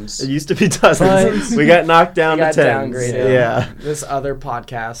dozens. It used to be dozens. We got knocked down got to tens. downgraded. Yeah. This other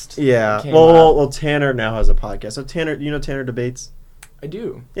podcast. Yeah. came Well, up. Tanner now has a podcast. So Tanner, you know Tanner Debates? I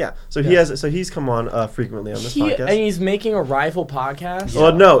do. Yeah. So he Yeah. has. So he's come on frequently on this And podcast. he's making a rival podcast.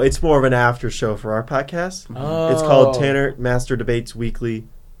 Well, no, it's more of an after show for our podcast. Oh. It's called Tanner Master Debates Weekly,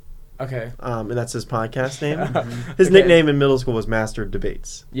 Okay. and that's his podcast name. Okay. His nickname in middle school was Master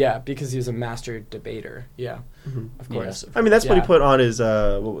Debates. Yeah, because he was a master debater. Yeah, Mhm. of course. Yes. I mean, that's what he Yeah. put on his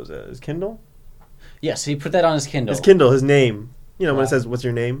what was it? His Kindle. Yes, he put that on his Kindle. His Kindle. His name. You know, when Wow. it says "What's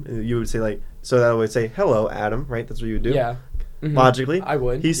your name," you would say like, so that would say "Hello, Adam," right? That's what you would do. Yeah. Mhm. Logically, I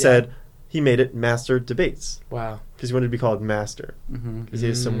would. he yeah. said he made it Master Debates Wow. because he wanted to be called Master Mhm. because he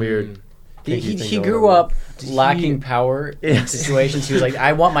has some weird. He, kinky thing he going grew on. up lacking power in Yes. situations. He was like,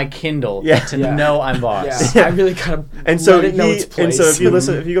 I want my Kindle Yeah. to Yeah. know I'm boss. Yeah, I really kind of And so let it know its place. if you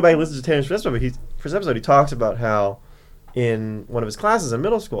listen, if you go back and listen to Tanner's first episode, he talks about how in one of his classes in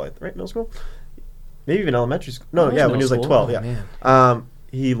middle school, right? Middle school, maybe even elementary school. No, It was yeah, when he was middle like school. 12. Oh, Yeah, man.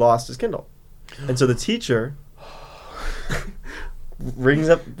 he lost his Kindle, and so the teacher brings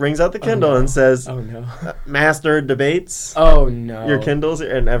out the Kindle no. and says, Oh no. "Master Debates, Oh no. your Kindles,"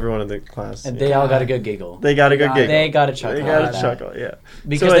 and everyone in the class. And they all got a good giggle. They got a good giggle. They got a chuckle. They out got of a that. chuckle. Yeah.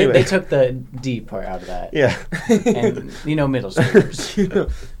 Because So anyway. they took the D part out of that. Yeah. And, middle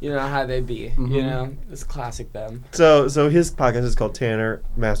schoolers. you know how they be. You Mhm. know, it's classic them. So his podcast is called Tanner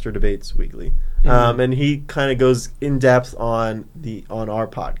Master Debates Weekly, Mhm. and he kind of goes in depth on our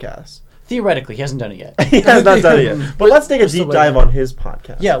podcast. Theoretically, he hasn't done it yet. He has not done it yet, but let's take a We're still deep dive waiting. on his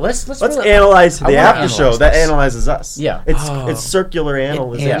podcast. Yeah, let's really- analyze I the wanna after show analyze that this. analyzes us. Yeah. it's circular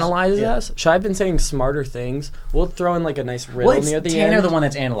analysis. Yeah. Analyzes Yeah. us. Should I have been saying smarter things? We'll throw in like a nice riddle Well, it's near the Tanner end. the one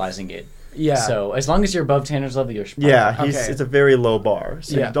that's analyzing it. Yeah. So as long as you're above Tanner's level, you're smart. Yeah, Okay. it's a very low bar,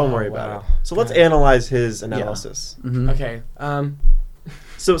 so Yeah. don't Oh, worry about wow. it. So let's Okay. analyze his analysis. Mhm. Okay.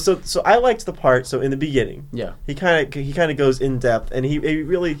 So I liked the part. So in the beginning, Yeah. he kind of goes in depth, and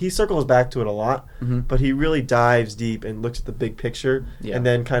he circles back to it a lot, Mhm. but he really dives deep and looks at the big picture, Yeah. and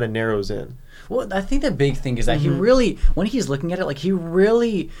then kind of narrows in. Well, I think the big thing is that he Mhm. really, when he's looking at it, like he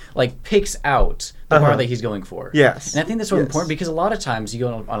really like picks out the Uh-huh. bar that he's going for. Yes. And I think that's so Yes. important because a lot of times you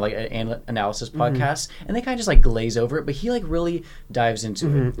go on like an analysis Mm-hmm. podcast and they kind of just like glaze over it, but he like really dives into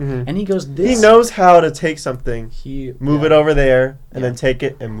it. Mhm. And he goes, He this. knows how to take something, move Yeah. it over there, and Yeah. then take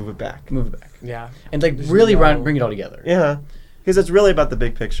it and move it back. Move it back. Yeah. And like There's really no- bring it all together. Yeah, because it's really about the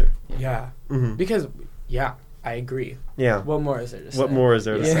big picture. Yeah. hmm Because I agree. Yeah. What more is there to say? What more is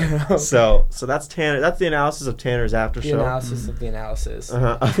there to Yeah. say? So that's Tanner. That's the analysis of Tanner's after The show. analysis of the analysis. Of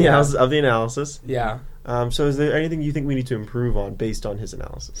the Yeah. analysis of the analysis. Yeah. So is there anything you think we need to improve on based on his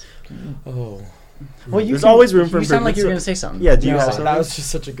analysis? Oh. Well, There's always room for You sound like improvement, you were so- going to say something. Yeah, do you No, have that something? was just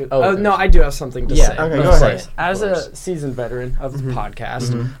such a good. Oh, Oh, okay. no, I do have something to Yeah, say. Okay, of go ahead. course. As Of a course. seasoned veteran of the Mhm.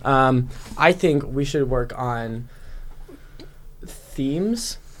 podcast, Mhm. I think we should work on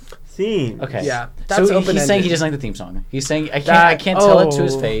themes. Theme. Okay. Yeah, So that's he's saying open-ended. he doesn't like the theme song. He's saying I can't tell it to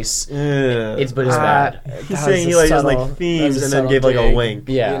his oh. face. Yeah. It's but it's Uh, bad. He's that saying was he a doesn't subtle- like themes that was and a then gave like subtle a dig. wink.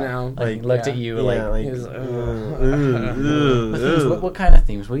 Yeah. You know, Like looked at you like. yeah, He was, What themes? What kind of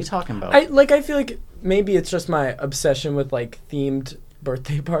themes? What are you talking about? I feel like maybe it's just my obsession with like themed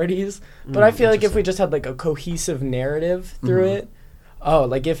birthday parties, but I feel like if we just had like a cohesive narrative through Mhm. it,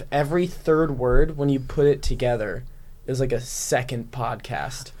 like if every third word when you put it together is like a second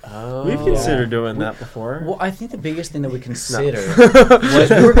podcast. Oh. We've considered doing that before. Well, I think the biggest thing that we consider was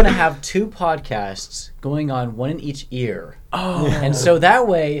we were going to have two podcasts going on, one in each ear. Oh, And so that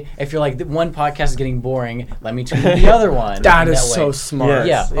way, if you're like, one podcast is getting boring, let me tune in the other one. that And is way- so smart.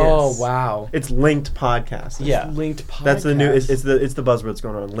 Yes, Yeah. Oh yes. wow. It's linked podcasting. Yeah. Linked podcast. That's the new. It's the buzzword that's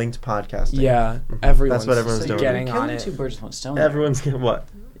going on. Linked podcasting. Yeah, everyone's what everyone's So doing. you're getting on killing it. two birds with one stone. there. Everyone's gonna what?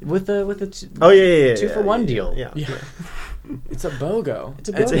 with the two, Oh yeah. 2-for-1 deal. Yeah. Yeah. It's a BOGO. It's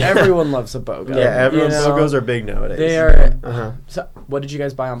a It's BOGO. a- Everyone loves a BOGO. Yeah. Everyone's You know? logos are big nowadays. They are. Uh huh. So, what did you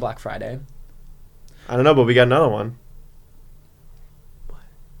guys buy on Black Friday? I don't know, but we got another one.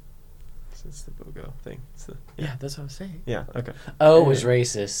 It's the BOGO thing. It's the, Yeah, that's what I was saying. yeah. Okay. Oh, it was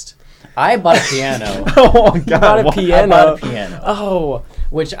racist. I bought a piano. Oh God! bought a what? piano. I bought a piano. Oh,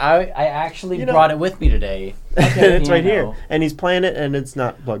 Which I actually You know- brought it with me today. It's right Piano. here, and he's playing it, and it's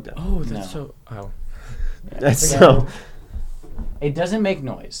not plugged in. oh, that's No. so. Oh, That's So, so. it doesn't make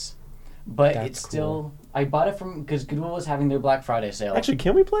noise, but That's it's still. I bought it from because Goodwill was having their Black Friday sale. Actually,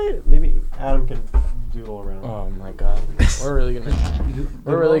 can we play it? Maybe Adam can doodle around. oh my God. We're really gonna.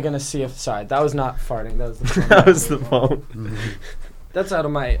 We're really Goodwill- gonna see if side. That was not farting. That was the phone. That was the phone. That's out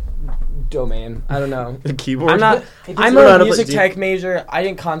of my domain. I don't know. The keyboard. I'm not. It I'm doesn't- learn how a to play- music do you- tech major. I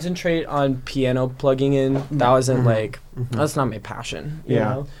didn't concentrate on piano plugging in. That wasn't like. That's not my passion. You Yeah.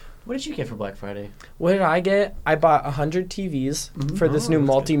 know? What did you get for Black Friday? What did I get? I bought 100 TVs for this Oh, new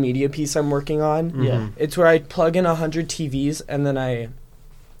that's good. multimedia piece I'm working on. Mhm. Yeah. It's where I plug in 100 TVs and then I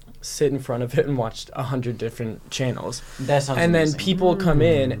sit in front of it and watch 100 different channels. That sounds And then amazing. people come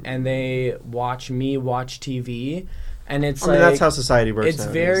in and they watch me watch TV. And it's I mean, like that's how society works. it's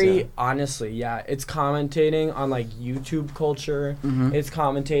nowadays, very yeah. honestly, yeah. It's commentating on like YouTube culture. Mhm. It's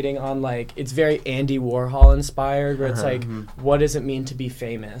commentating on like it's very Andy Warhol inspired, where it's Uh-huh. like, what does it mean to be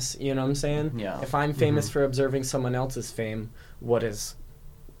famous? You know what I'm saying? Yeah. If I'm famous for observing someone else's fame, what does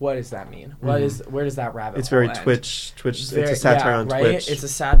that mean? Where does that rabbit? It's hole very end? Twitch. It's Very- a satire yeah, on right? Twitch. It's a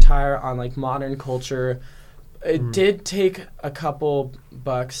satire on like modern culture. It did take a couple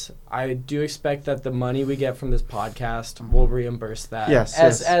bucks. I do expect that the money we get from this podcast will reimburse that. Yes.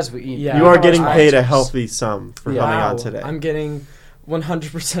 as we Yeah. You are how getting much paid a I- healthy sum for coming on Wow, today. I'm getting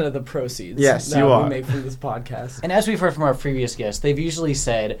 100% of the proceeds. Yes, that you we are. make from this podcast. And as we've heard from our previous guests, they've usually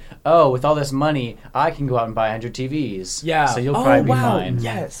said, "Oh, with all this money, I can go out and buy 100 TVs." Yeah. So you'll oh, probably be wow. fine.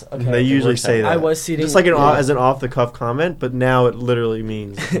 Yes. Okay. They usually works say out. that. I was seating. just like yeah. as an off-the-cuff comment, but now it literally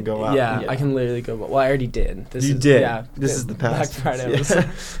means you can go out. Yeah, Yeah. I can literally go. Well, I already did. This You is, did. Yeah. This is the Black past. Friday Yeah. was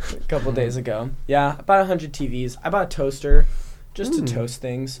a couple days ago. Yeah, I bought 100 TVs. I bought a toaster, just to toast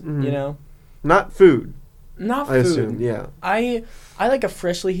things. Mhm. You know, Not food. not I food. assume. Yeah. I like a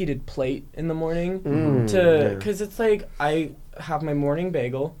freshly heated plate in the morning Mm, to yeah. because it's like I have my morning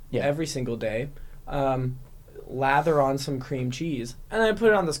bagel Yeah. every single day, lather on some cream cheese, and I put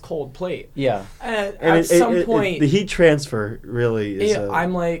it on this cold plate. Yeah. And And at some point, the heat transfer really is.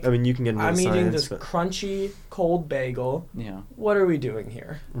 I'm like, I mean, you can get into I'm the eating science, this but- crunchy cold bagel. Yeah. What are we doing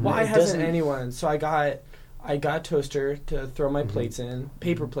here? Why It hasn't doesn't- anyone? So I got a toaster to throw my plates in,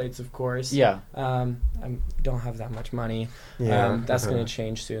 paper plates, of course. Yeah. I don't have that much money. Yeah. That's uh-huh. gonna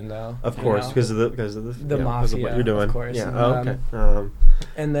change soon, though. Of you course, know? because of the The because of mafia, what you're doing. of course. Yeah. And, Oh, okay.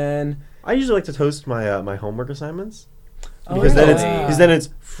 And then I usually like to toast my my homework assignments oh, because then it's yeah. because then it's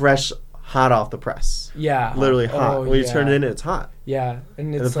fresh, hot off the press. yeah, Literally hot. Oh, when you turn it yeah. in, it's hot. Yeah,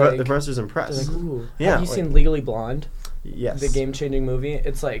 and And it's the like, presser's they're impressed. like, ooh. Yeah, Have you like- seen Legally Blonde? Yes. The game-changing movie.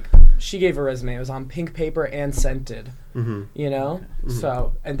 It's like she gave a resume. It was on pink paper and scented. Mm-hmm. You know,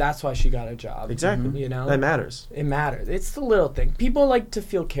 so and that's why she got a job. Exactly. You know, That matters. it matters. It's the little thing. People like to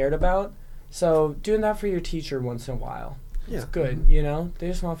feel cared about. So doing that for your teacher once in a while, Yeah. it's good. You know, they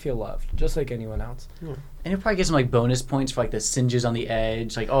just want to feel loved, just like anyone else. And you'll probably get some like bonus points for like the singes on the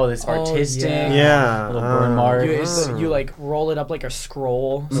edge, like this artistic. yeah. Yeah. Little burn mark. You like roll it up like a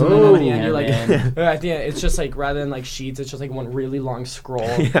scroll. Ooh, So then at the end, you like man. at the end, it's just like rather than like sheets, it's just like one really long scroll.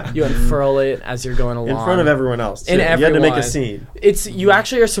 Yeah. You unfurl it as you're going along in front of everyone else. Too. In You had to make a everyone. scene. It's you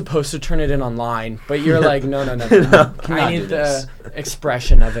actually are supposed to turn it in online, but you're like, no. No. I Cannot need do the this.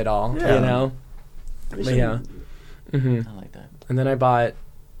 expression of it all. Yeah. You know. We But should- yeah. hmm I like that. And then I bought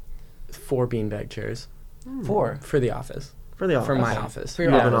 4 beanbag chairs 4. for the office, For the office. for my Okay. office. For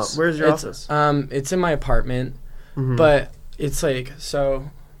your You have an office. Where's your It's, office? It's in my apartment, Mhm. but it's like so.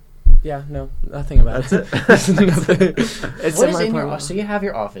 Yeah, no, nothing about That's it. it. Nothing. It's What in is my in your apartment. So you have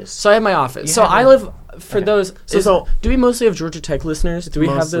your office. So I have my office. You So have I your- live for Okay. those. So- do we mostly have Georgia Tech listeners? Do we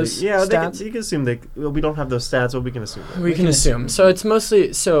have Mostly. those Yeah, they stats? can, you can assume we don't have those stats, but we can assume that. We can assume. So it's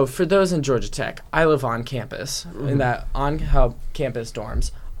mostly so for those in Georgia Tech. I live on campus in that campus dorms.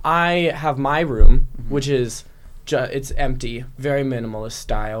 I have my room, which is it's empty, very minimalist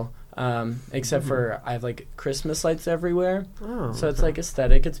style. Except for I have like Christmas lights everywhere, Oh, so it's okay. like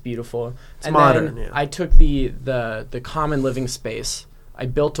aesthetic. It's beautiful. It's and modern, then yeah. I took the common living space. I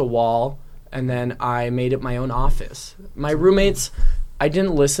built a wall, and then I made it my own office. My roommates, I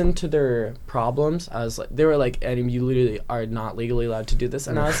didn't listen to their problems. I was like, they were like, Eddie, you literally are not legally allowed to do this.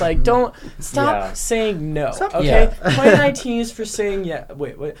 And I was like, don't stop Yeah. saying no. Stop- Okay, Yeah. 2019 is for saying yeah.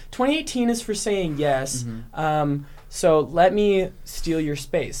 Wait. 2018 is for saying yes. So let me steal your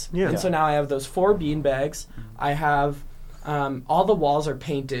space. Yeah. And so now I have those 4 bean bags. I have all the walls are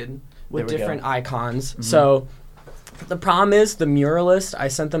painted with There we go. different icons. So The problem is the muralist, I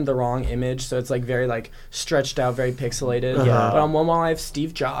sent them the wrong image, so it's like very like stretched out, very pixelated. Uh-huh. But on one wall I have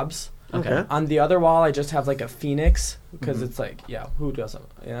Steve Jobs. Okay. On the other wall I just have like a phoenix because Mhm. it's like, yeah, who doesn't,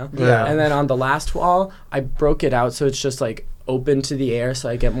 you know? Yeah. And then on the last wall I broke it out so it's just like open to the air so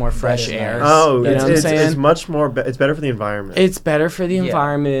I get more fresh is air. nice. Oh, You know what I'm it's saying? much more. It's better for the environment. It's better for the Yeah.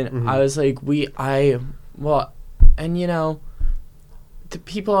 environment. Mhm. I was like, and you know, the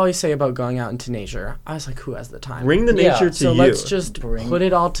people always say about going out into nature. I was like, who has the time? Bring the Yeah, nature to so you. let's just Bring- put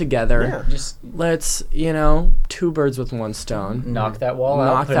it all together. Yeah. Just Let's, you know, two birds with one stone. knock that wall out.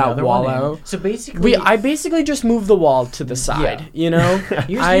 Knock put that another wall one in. out. So basically, I basically just moved the wall to the side, you know?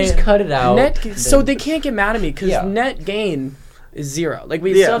 you just cut it out. So then- they can't get mad at me because Yeah. net gain is 0. Like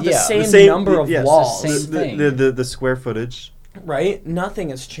we Yeah. still have the Yeah. same number of yes, walls, the same thing. The square footage, right? Nothing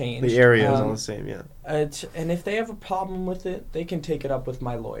has changed. the area is all the same. Yeah. And if they have a problem with it, they can take it up with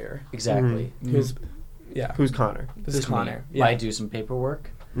my lawyer, exactly. who's, yeah, Who's Connor? this is Just me. Connor. Yeah. I do some paperwork.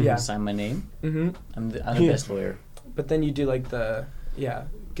 Yeah. Sign my name. Mm-hmm. I'm the Yeah. best lawyer. But then you do like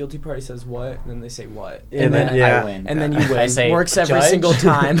guilty party says what, and then they say what, And then, I yeah. win. and then you win. I say, Works every "Judge?" single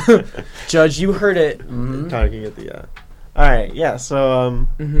time. Judge, you heard it. Mhm. Connor can get the. All right. Yeah. So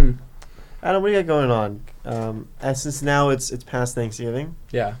Mm-hmm. Adam, what do you got going on? Since now it's past Thanksgiving.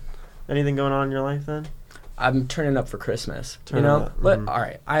 Yeah. Anything going on in your life then? I'm turning up for Christmas. Turning you know? up, mhm. All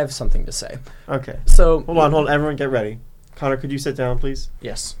right, I have something to say. Okay. So Hold on. Everyone, get ready. Connor, could you sit down, please?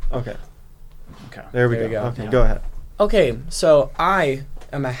 Yes. Okay. Okay. There we There you go. go. Okay. Yeah. Go ahead. Okay, so I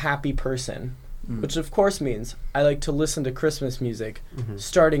am a happy person, Mm. which of course means I like to listen to Christmas music Mhm.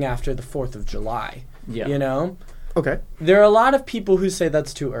 starting after the 4th of July. Yeah. You know? Okay. There are a lot of people who say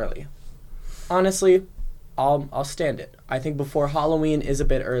that's too early. Honestly, I'll stand it. I think before Halloween is a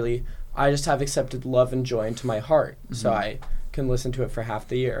bit early. I just have accepted love and joy into my heart, so Mhm. I can listen to it for half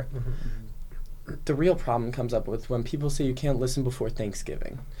the year. The real problem comes up with when people say you can't listen before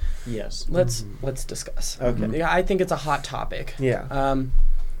Thanksgiving. Yes. Let's Mhm. discuss. Okay. Yeah, I think it's a hot topic. Yeah.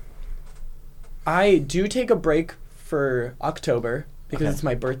 I do take a break for October because Okay. it's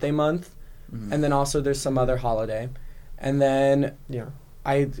my birthday month, Mhm. and then also there's some other holiday, and then Yeah.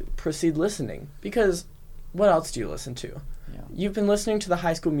 I proceed listening because what else do you listen to? Yeah. You've been listening to the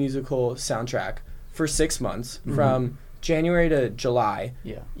High School Musical soundtrack for 6 months Mhm. from January to July.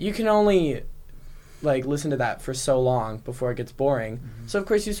 Yeah. You can only like listen to that for so long before it gets boring. Mhm. So of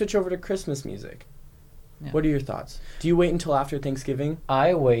course you switch over to Christmas music. Yeah. What are your thoughts? Do you wait until after Thanksgiving?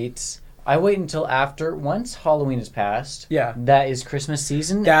 I wait until after once Halloween is passed. Yeah. That is Christmas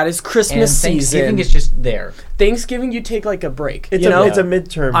season. That is and Christmas Thanksgiving season. is just there. Thanksgiving, you take like a break. It's you know, it's a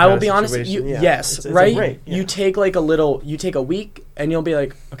midterm. I will kinda be honest. situation, yeah. Yes, It's a right. break, yeah. You take like you take a week, and you'll be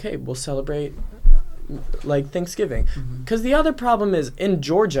like, okay, we'll celebrate like Thanksgiving. Because the other problem is in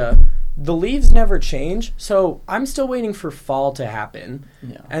Georgia, the leaves never change. So I'm still waiting for fall to happen,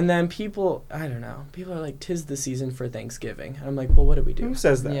 Yeah. and then people, I don't know, people are like, "'Tis the season for Thanksgiving," and I'm like, "Well, what do we do? Who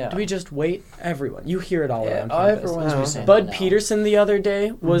says that? Yeah. Do we just wait?" Everyone, you hear it all Yeah, around campus. everyone's Oh. been saying Bud that now. Peterson the other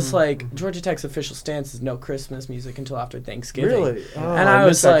day was Mhm. like, Georgia Tech's official stance is no Christmas music until after Thanksgiving. Really? Oh, And I missed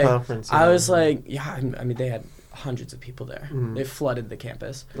was that like, conference, I yeah. was like, yeah, I mean, they had hundreds of people there. Mhm. They flooded the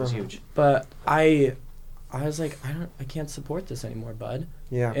campus. It was Uh-huh. huge. But I was like, I can't support this anymore, Bud.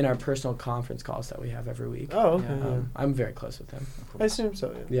 Yeah. In our personal conference calls that we have every week. Oh, okay. Yeah. Yeah. I'm very close with him. I assume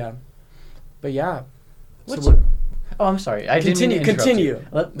so. Yeah. Yeah. But yeah. What's- So what- Oh, I'm sorry. I didn't mean to interrupt continue. you.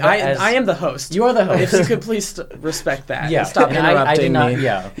 Let- I as- am the host. You are the host. If you could please respect that. Yeah. And stop and interrupting I did not. me.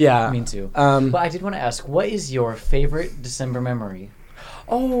 Yeah. Yeah. Me too. Um, But I did want to ask, what is your favorite December memory,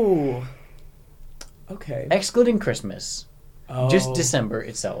 oh. Okay. excluding Christmas? Oh. Just December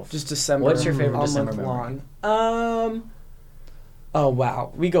itself. Just December. What's your favorite all December month memory? long. Oh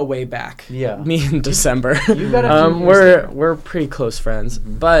wow, we go way back. Yeah. Me and December. You got a few years there. we're pretty close friends,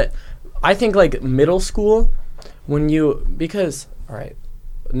 Mhm. but I think like middle school, because all right,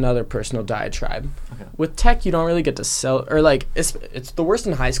 another personal diatribe. Okay. With tech, you don't really get to sell, or like it's the worst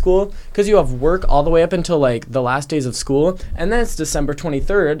in high school because you have work all the way up until like the last days of school, and then it's December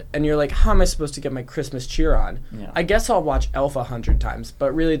 23rd, and you're like, how am I supposed to get my Christmas cheer on? Yeah. I guess I'll watch Elf 100 times,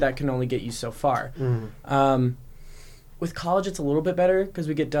 but really that can only get you so far. Mhm. With college, it's a little bit better because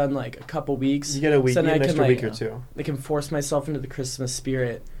we get done like a couple weeks. You get a week, So then you I get an can, extra like, week or two. I can force myself into the Christmas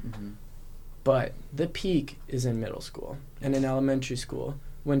spirit. Mhm. But the peak is in middle school and in elementary school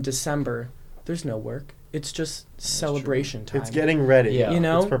when December, there's no work. It's just celebration time. It's getting ready. Yeah. You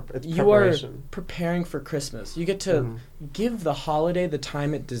know, it's you are preparation. preparing for Christmas. You get to Mhm. give the holiday the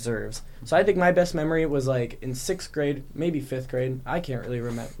time it deserves. So I think my best memory was like in 6th grade, maybe 5th grade. I can't really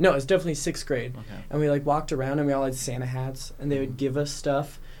remember. No, it's definitely 6th grade. Okay. And we like walked around and we all had Santa hats and they would give us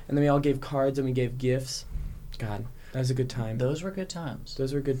stuff and then we all gave cards and we gave gifts. God, That was a good time. Those were good times.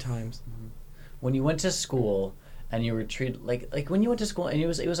 Those were good times. When you went to school and you were treated like when you went to school and it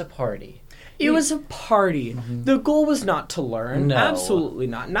was a party. It was a party. The goal was not to learn. No. Absolutely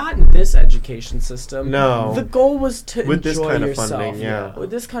not. Not in this education system. No. The goal was to With enjoy this kind of yourself. funding, yeah.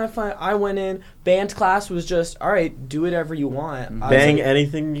 With this kind of fun, I went in. Band class was just, all right, do whatever you want. I was Bang like,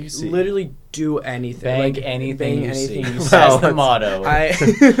 anything you see. literally do anything. Bang Like, anything bang you see. anything you see. That's the Well, motto.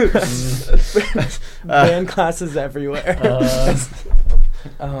 Band classes everywhere.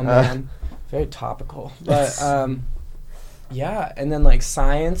 Oh man, very topical. But yeah, and then like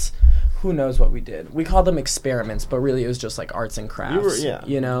science, who knows what we did? We called them experiments, but really it was just like arts and crafts.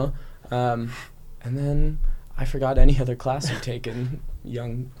 You know, and then I forgot any other class you'd taken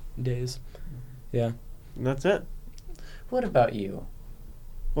young days. Yeah. And that's it. What about you?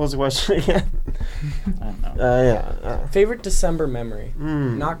 What was the question again? I don't know. Favorite December memory?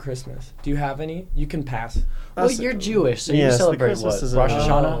 Mm. Not Christmas. Do you have any? You can pass. Well, you're Jewish, so you Yes, the celebrate Christmas what? is Rosh a-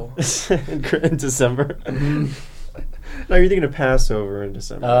 Hashanah? in December. No, you're thinking of Passover in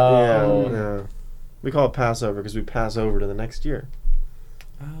December. Oh. Yeah. We call it Passover because we pass over to the next year.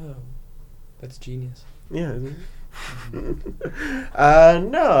 Oh, that's genius. Yeah. Isn't it?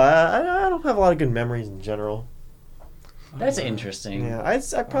 No, I don't have a lot of good memories in general. That's interesting. Yeah,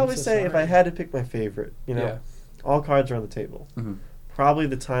 I'd probably so say if sorry. I had to pick my favorite, Yeah. all cards are on the table. Mhm. Probably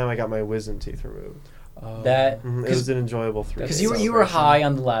the time I got my wisdom teeth removed. Oh. That It was an enjoyable 3 because days. you were high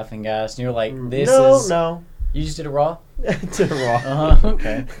on the laughing gas, and you're like, this no, is no. You just did it raw. To raw.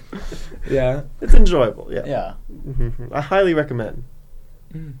 Okay. Yeah. It's enjoyable. Yeah. Yeah. I highly recommend.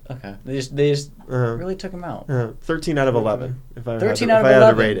 Okay. They just Uh, really took him out. 13 out of 11. If I 13 had out to, of if I 11.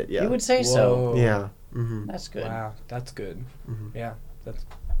 had to rate it, yeah. You would say so. Whoa. Yeah. Mm-hmm. That's good. Wow, that's good. Mhm. Yeah, that's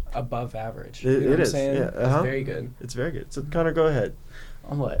above average. It- You know it what I'm is, saying? yeah, That's uh-huh. very good. It's very good. So Connor, go ahead.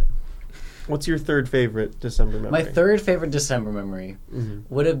 On what? What's your third favorite December memory? My third favorite December memory Mhm.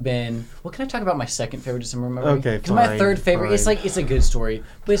 would have been. Well, can I talk about my second favorite December memory? Okay, Because my fine, third favorite, it's fine. like it's a good story,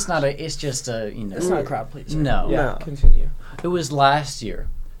 but it's not a. It's just a It's not a crowd pleaser. No. Yeah, No. continue. It was last year,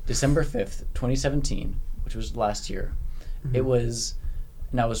 December 5th, 2017, which was last year. Mm-hmm. It was,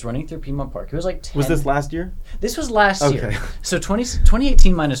 and I was running through Piedmont Park. It was like 10. Was this last year? This was last year. Okay. So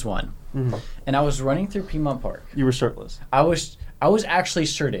 2018 minus 1. Mhm. And I was running through Piedmont Park. You were shirtless. I was actually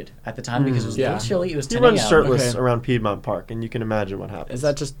shirted at the time because it was a Yeah. little chilly. It was 10 You run a.m. shirtless Okay. around Piedmont Park, and you can imagine what happens. Is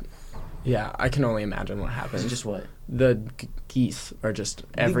that just? Yeah, I can only imagine what happens. Is it just what? The geese are just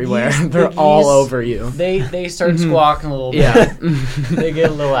everywhere. geese- the They're all geese- over you. They start squawking a little bit. Yeah. They get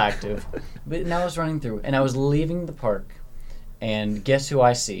a little active. But now I was running through, and I was leaving the park, and guess who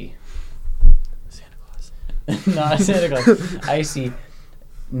I see? Santa Claus. Not Santa Claus. I see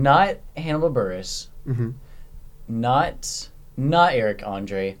not Hannibal Buress, Mhm. not Eric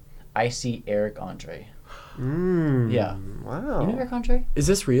Andre. I see Eric Andre. Mm, Yeah. Wow. You know Eric Andre? Is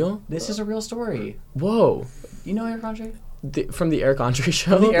this real? This is a real story. Whoa. You know Eric Andre? From the Eric Andre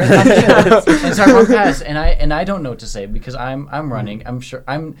show. The Eric Andre. And so I run past, and I don't know what to say because I'm running. I'm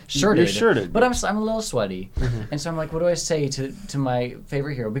shirted. You're shirted. But I'm a little sweaty, Mm-hmm. and so I'm like, what do I say to my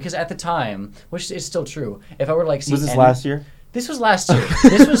favorite hero? Because at the time, which is still true, if I were to like see Was this any- last year? This was last year.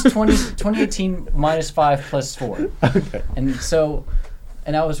 This was 2018 minus 5 plus 4. Okay. And so,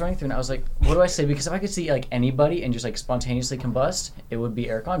 and I was running through and I was like, what do I say? Because if I could see like anybody and just like spontaneously combust, it would be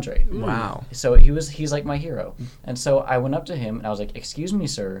Eric Andre. Wow. So he's like my hero. And so I went up to him and I was like, excuse me,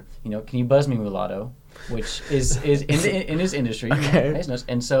 sir, can you buzz me, mulatto? Which is in his industry. Okay. Nice nose.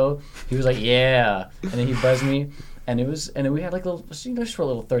 And so he was like, yeah. And then he buzzed me. And then we had like a little, just for a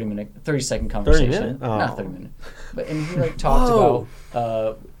little 30-second conversation. 30 minute? Oh. Not 30 minutes. But and he like talked Whoa.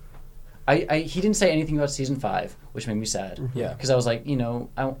 about. He didn't say anything about season 5, which made me sad. Yeah. Because I was like,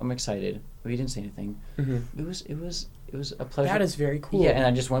 I'm excited, but he didn't say anything. Mm-hmm. It was a pleasure. That is very cool. Yeah, and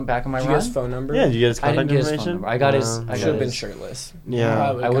I just went back on my Did you run. get his phone number? Yeah, did you get his I didn't contact get his phone information? number. I got his. Wow. I Should got have been his. shirtless. Yeah.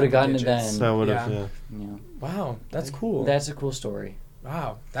 Probably I would've got the gotten it digits. then. So I would have, Yeah. yeah. Wow, that's cool. That's a cool story.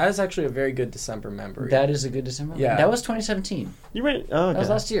 Wow, that is actually a very good December memory. That is a good December. Yeah. That was 2017. You read? Oh, okay. That was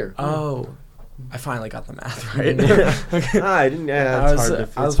last year. Oh, I finally got the math right. I didn't. Yeah, I it's was, hard.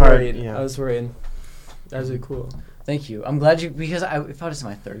 I was it's hard, worried. Yeah. I was worried. That was really cool. Thank you. I'm glad you because if I would have said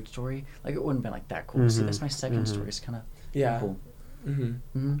my third story, like it wouldn't have been like that cool. See, Mhm. that's my 2nd Mhm. story. It's kind of Yeah. cool. Mm-hmm.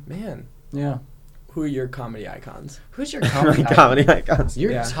 hmm Man, Yeah. who are your comedy icons? Who's your comedy? Comedy icons.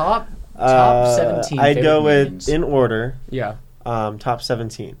 Your Yeah. top 17. I'd favorite go with comedians. in order. Yeah. Top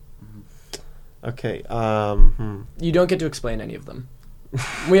 17. Okay. You don't get to explain any of them.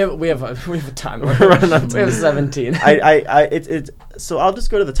 We have a time. We're running out of We have time. 17. it's so I'll just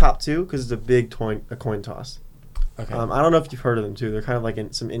go to the top 2 because it's a big coin toss. Okay. I don't know if you've heard of them too. They're kind of like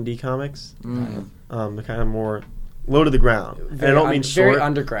in some indie comics. Mm. They're kind of more low to the ground. And I don't mean short. Very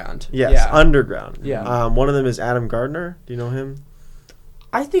underground. Yes, Yeah. underground. Yeah. One of them is Adam Gardner. Do you know him?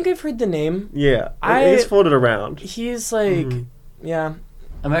 I think I've heard the name. Yeah. I- He's floated around. He's like, Mhm. yeah,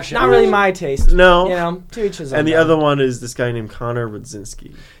 I'm actually not really my taste. No. You know, to each his own. And the though. other one is this guy named Connor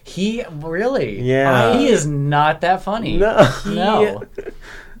Rudzinski. He really. Yeah. He is not that funny. No. No.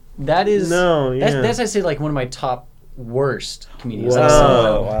 That is. No, yeah. That's I say like one of my top worst comedians. Whoa. Like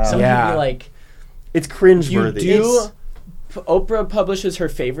some Wow. some Yeah. people like. It's cringeworthy. You do. It's- Oprah publishes her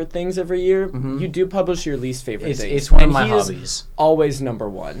favorite things every year. Mhm. You do publish your least favorite things. It's one of And my he is hobbies. always number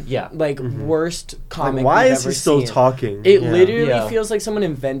one. Yeah. Like worst comic. like, why we've is he ever still seen. talking? It Yeah. literally Yeah. feels like someone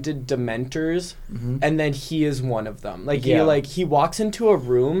invented Dementors, Mhm. and then he is one of them. Like Yeah. he walks into a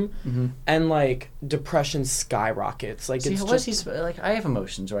room, Mhm. and like depression skyrockets. Like See, it's what is just. he like? I have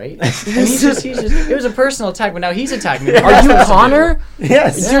emotions, right? And he's just. It was a personal attack, but now he's attacking me. Are you Connor?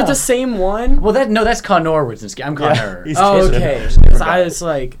 Yes. You're the same one. Well, that's Connor Witzinski. I'm Connor. he's- Oh, Jason okay. Anderson. So I was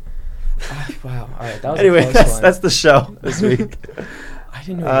like, wow. All right, that was Anyway, a close one. that's the show this week. I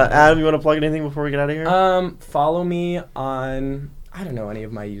didn't know. Adam, you want to plug anything before we get out of here? Follow me on. I don't know any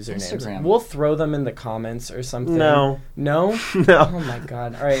of my usernames. Instagram. We'll throw them in the comments or something. No. No. No. Oh my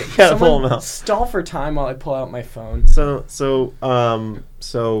god! All right, Gotta pull 'em someone out. stall for time while I pull out my phone.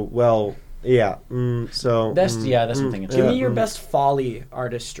 Yeah. So. That's that's one thing. Give me your best folly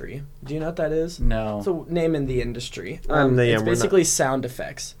artistry. Do you know what that is? No. It's a name in the industry. Yeah, It's we're not- basically sound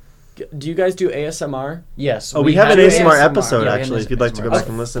effects. Do you guys do ASMR? Yes. Oh, we have an do ASMR ASMR. episode Yeah, we have actually. an If you'd like to go ASMR back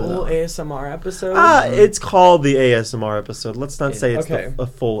and listen to Full that. ASMR episode. It's called the ASMR episode. Let's not say it's Okay. a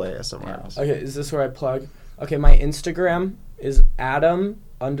full ASMR Yeah. episode. Okay, is this where I plug? Okay, my Instagram is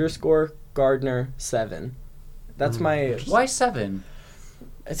Adam_Gardner7. That's my. Why 7?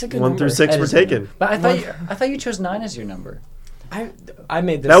 It's a good 1 number. through 6 That were is- taken. But I thought you chose 9 as your number. I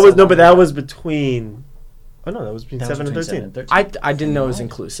made this. That was so long but that ago. was between. Oh no, that was between That was 7 and between 13. 7 and 13. I didn't know it was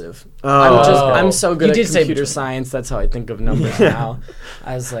inclusive. Oh. I'm so good You at did say computer between. science. That's how I think of numbers Yeah. now.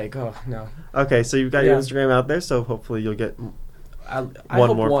 I was like, oh no. Okay, so you've got your Yeah. Instagram out there, so hopefully you'll get I one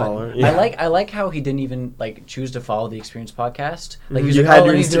hope more one. follower. I like how he didn't even like choose to follow the Experience podcast. Like he was You like, had oh,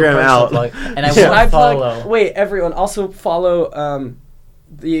 your let me do a Instagram personal out. plug, and I Yeah. Should won't I plug? follow. Wait, everyone also follow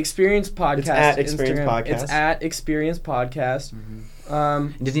the Experience Podcast. It's at Experience Instagram. Podcast. It's at Experience Podcast. He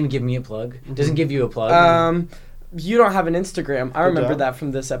doesn't even give me a plug. Doesn't give you a plug. You don't have an Instagram. I remember job. that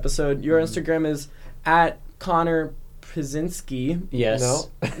from this episode. Your Instagram is at Connor Pzinski. yes. No.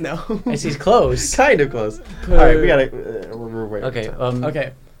 No. I see. He's close. kind of close. All right, we gotta. We're waiting. Okay.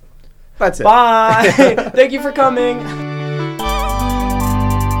 Okay. That's it. Bye. Thank you for coming.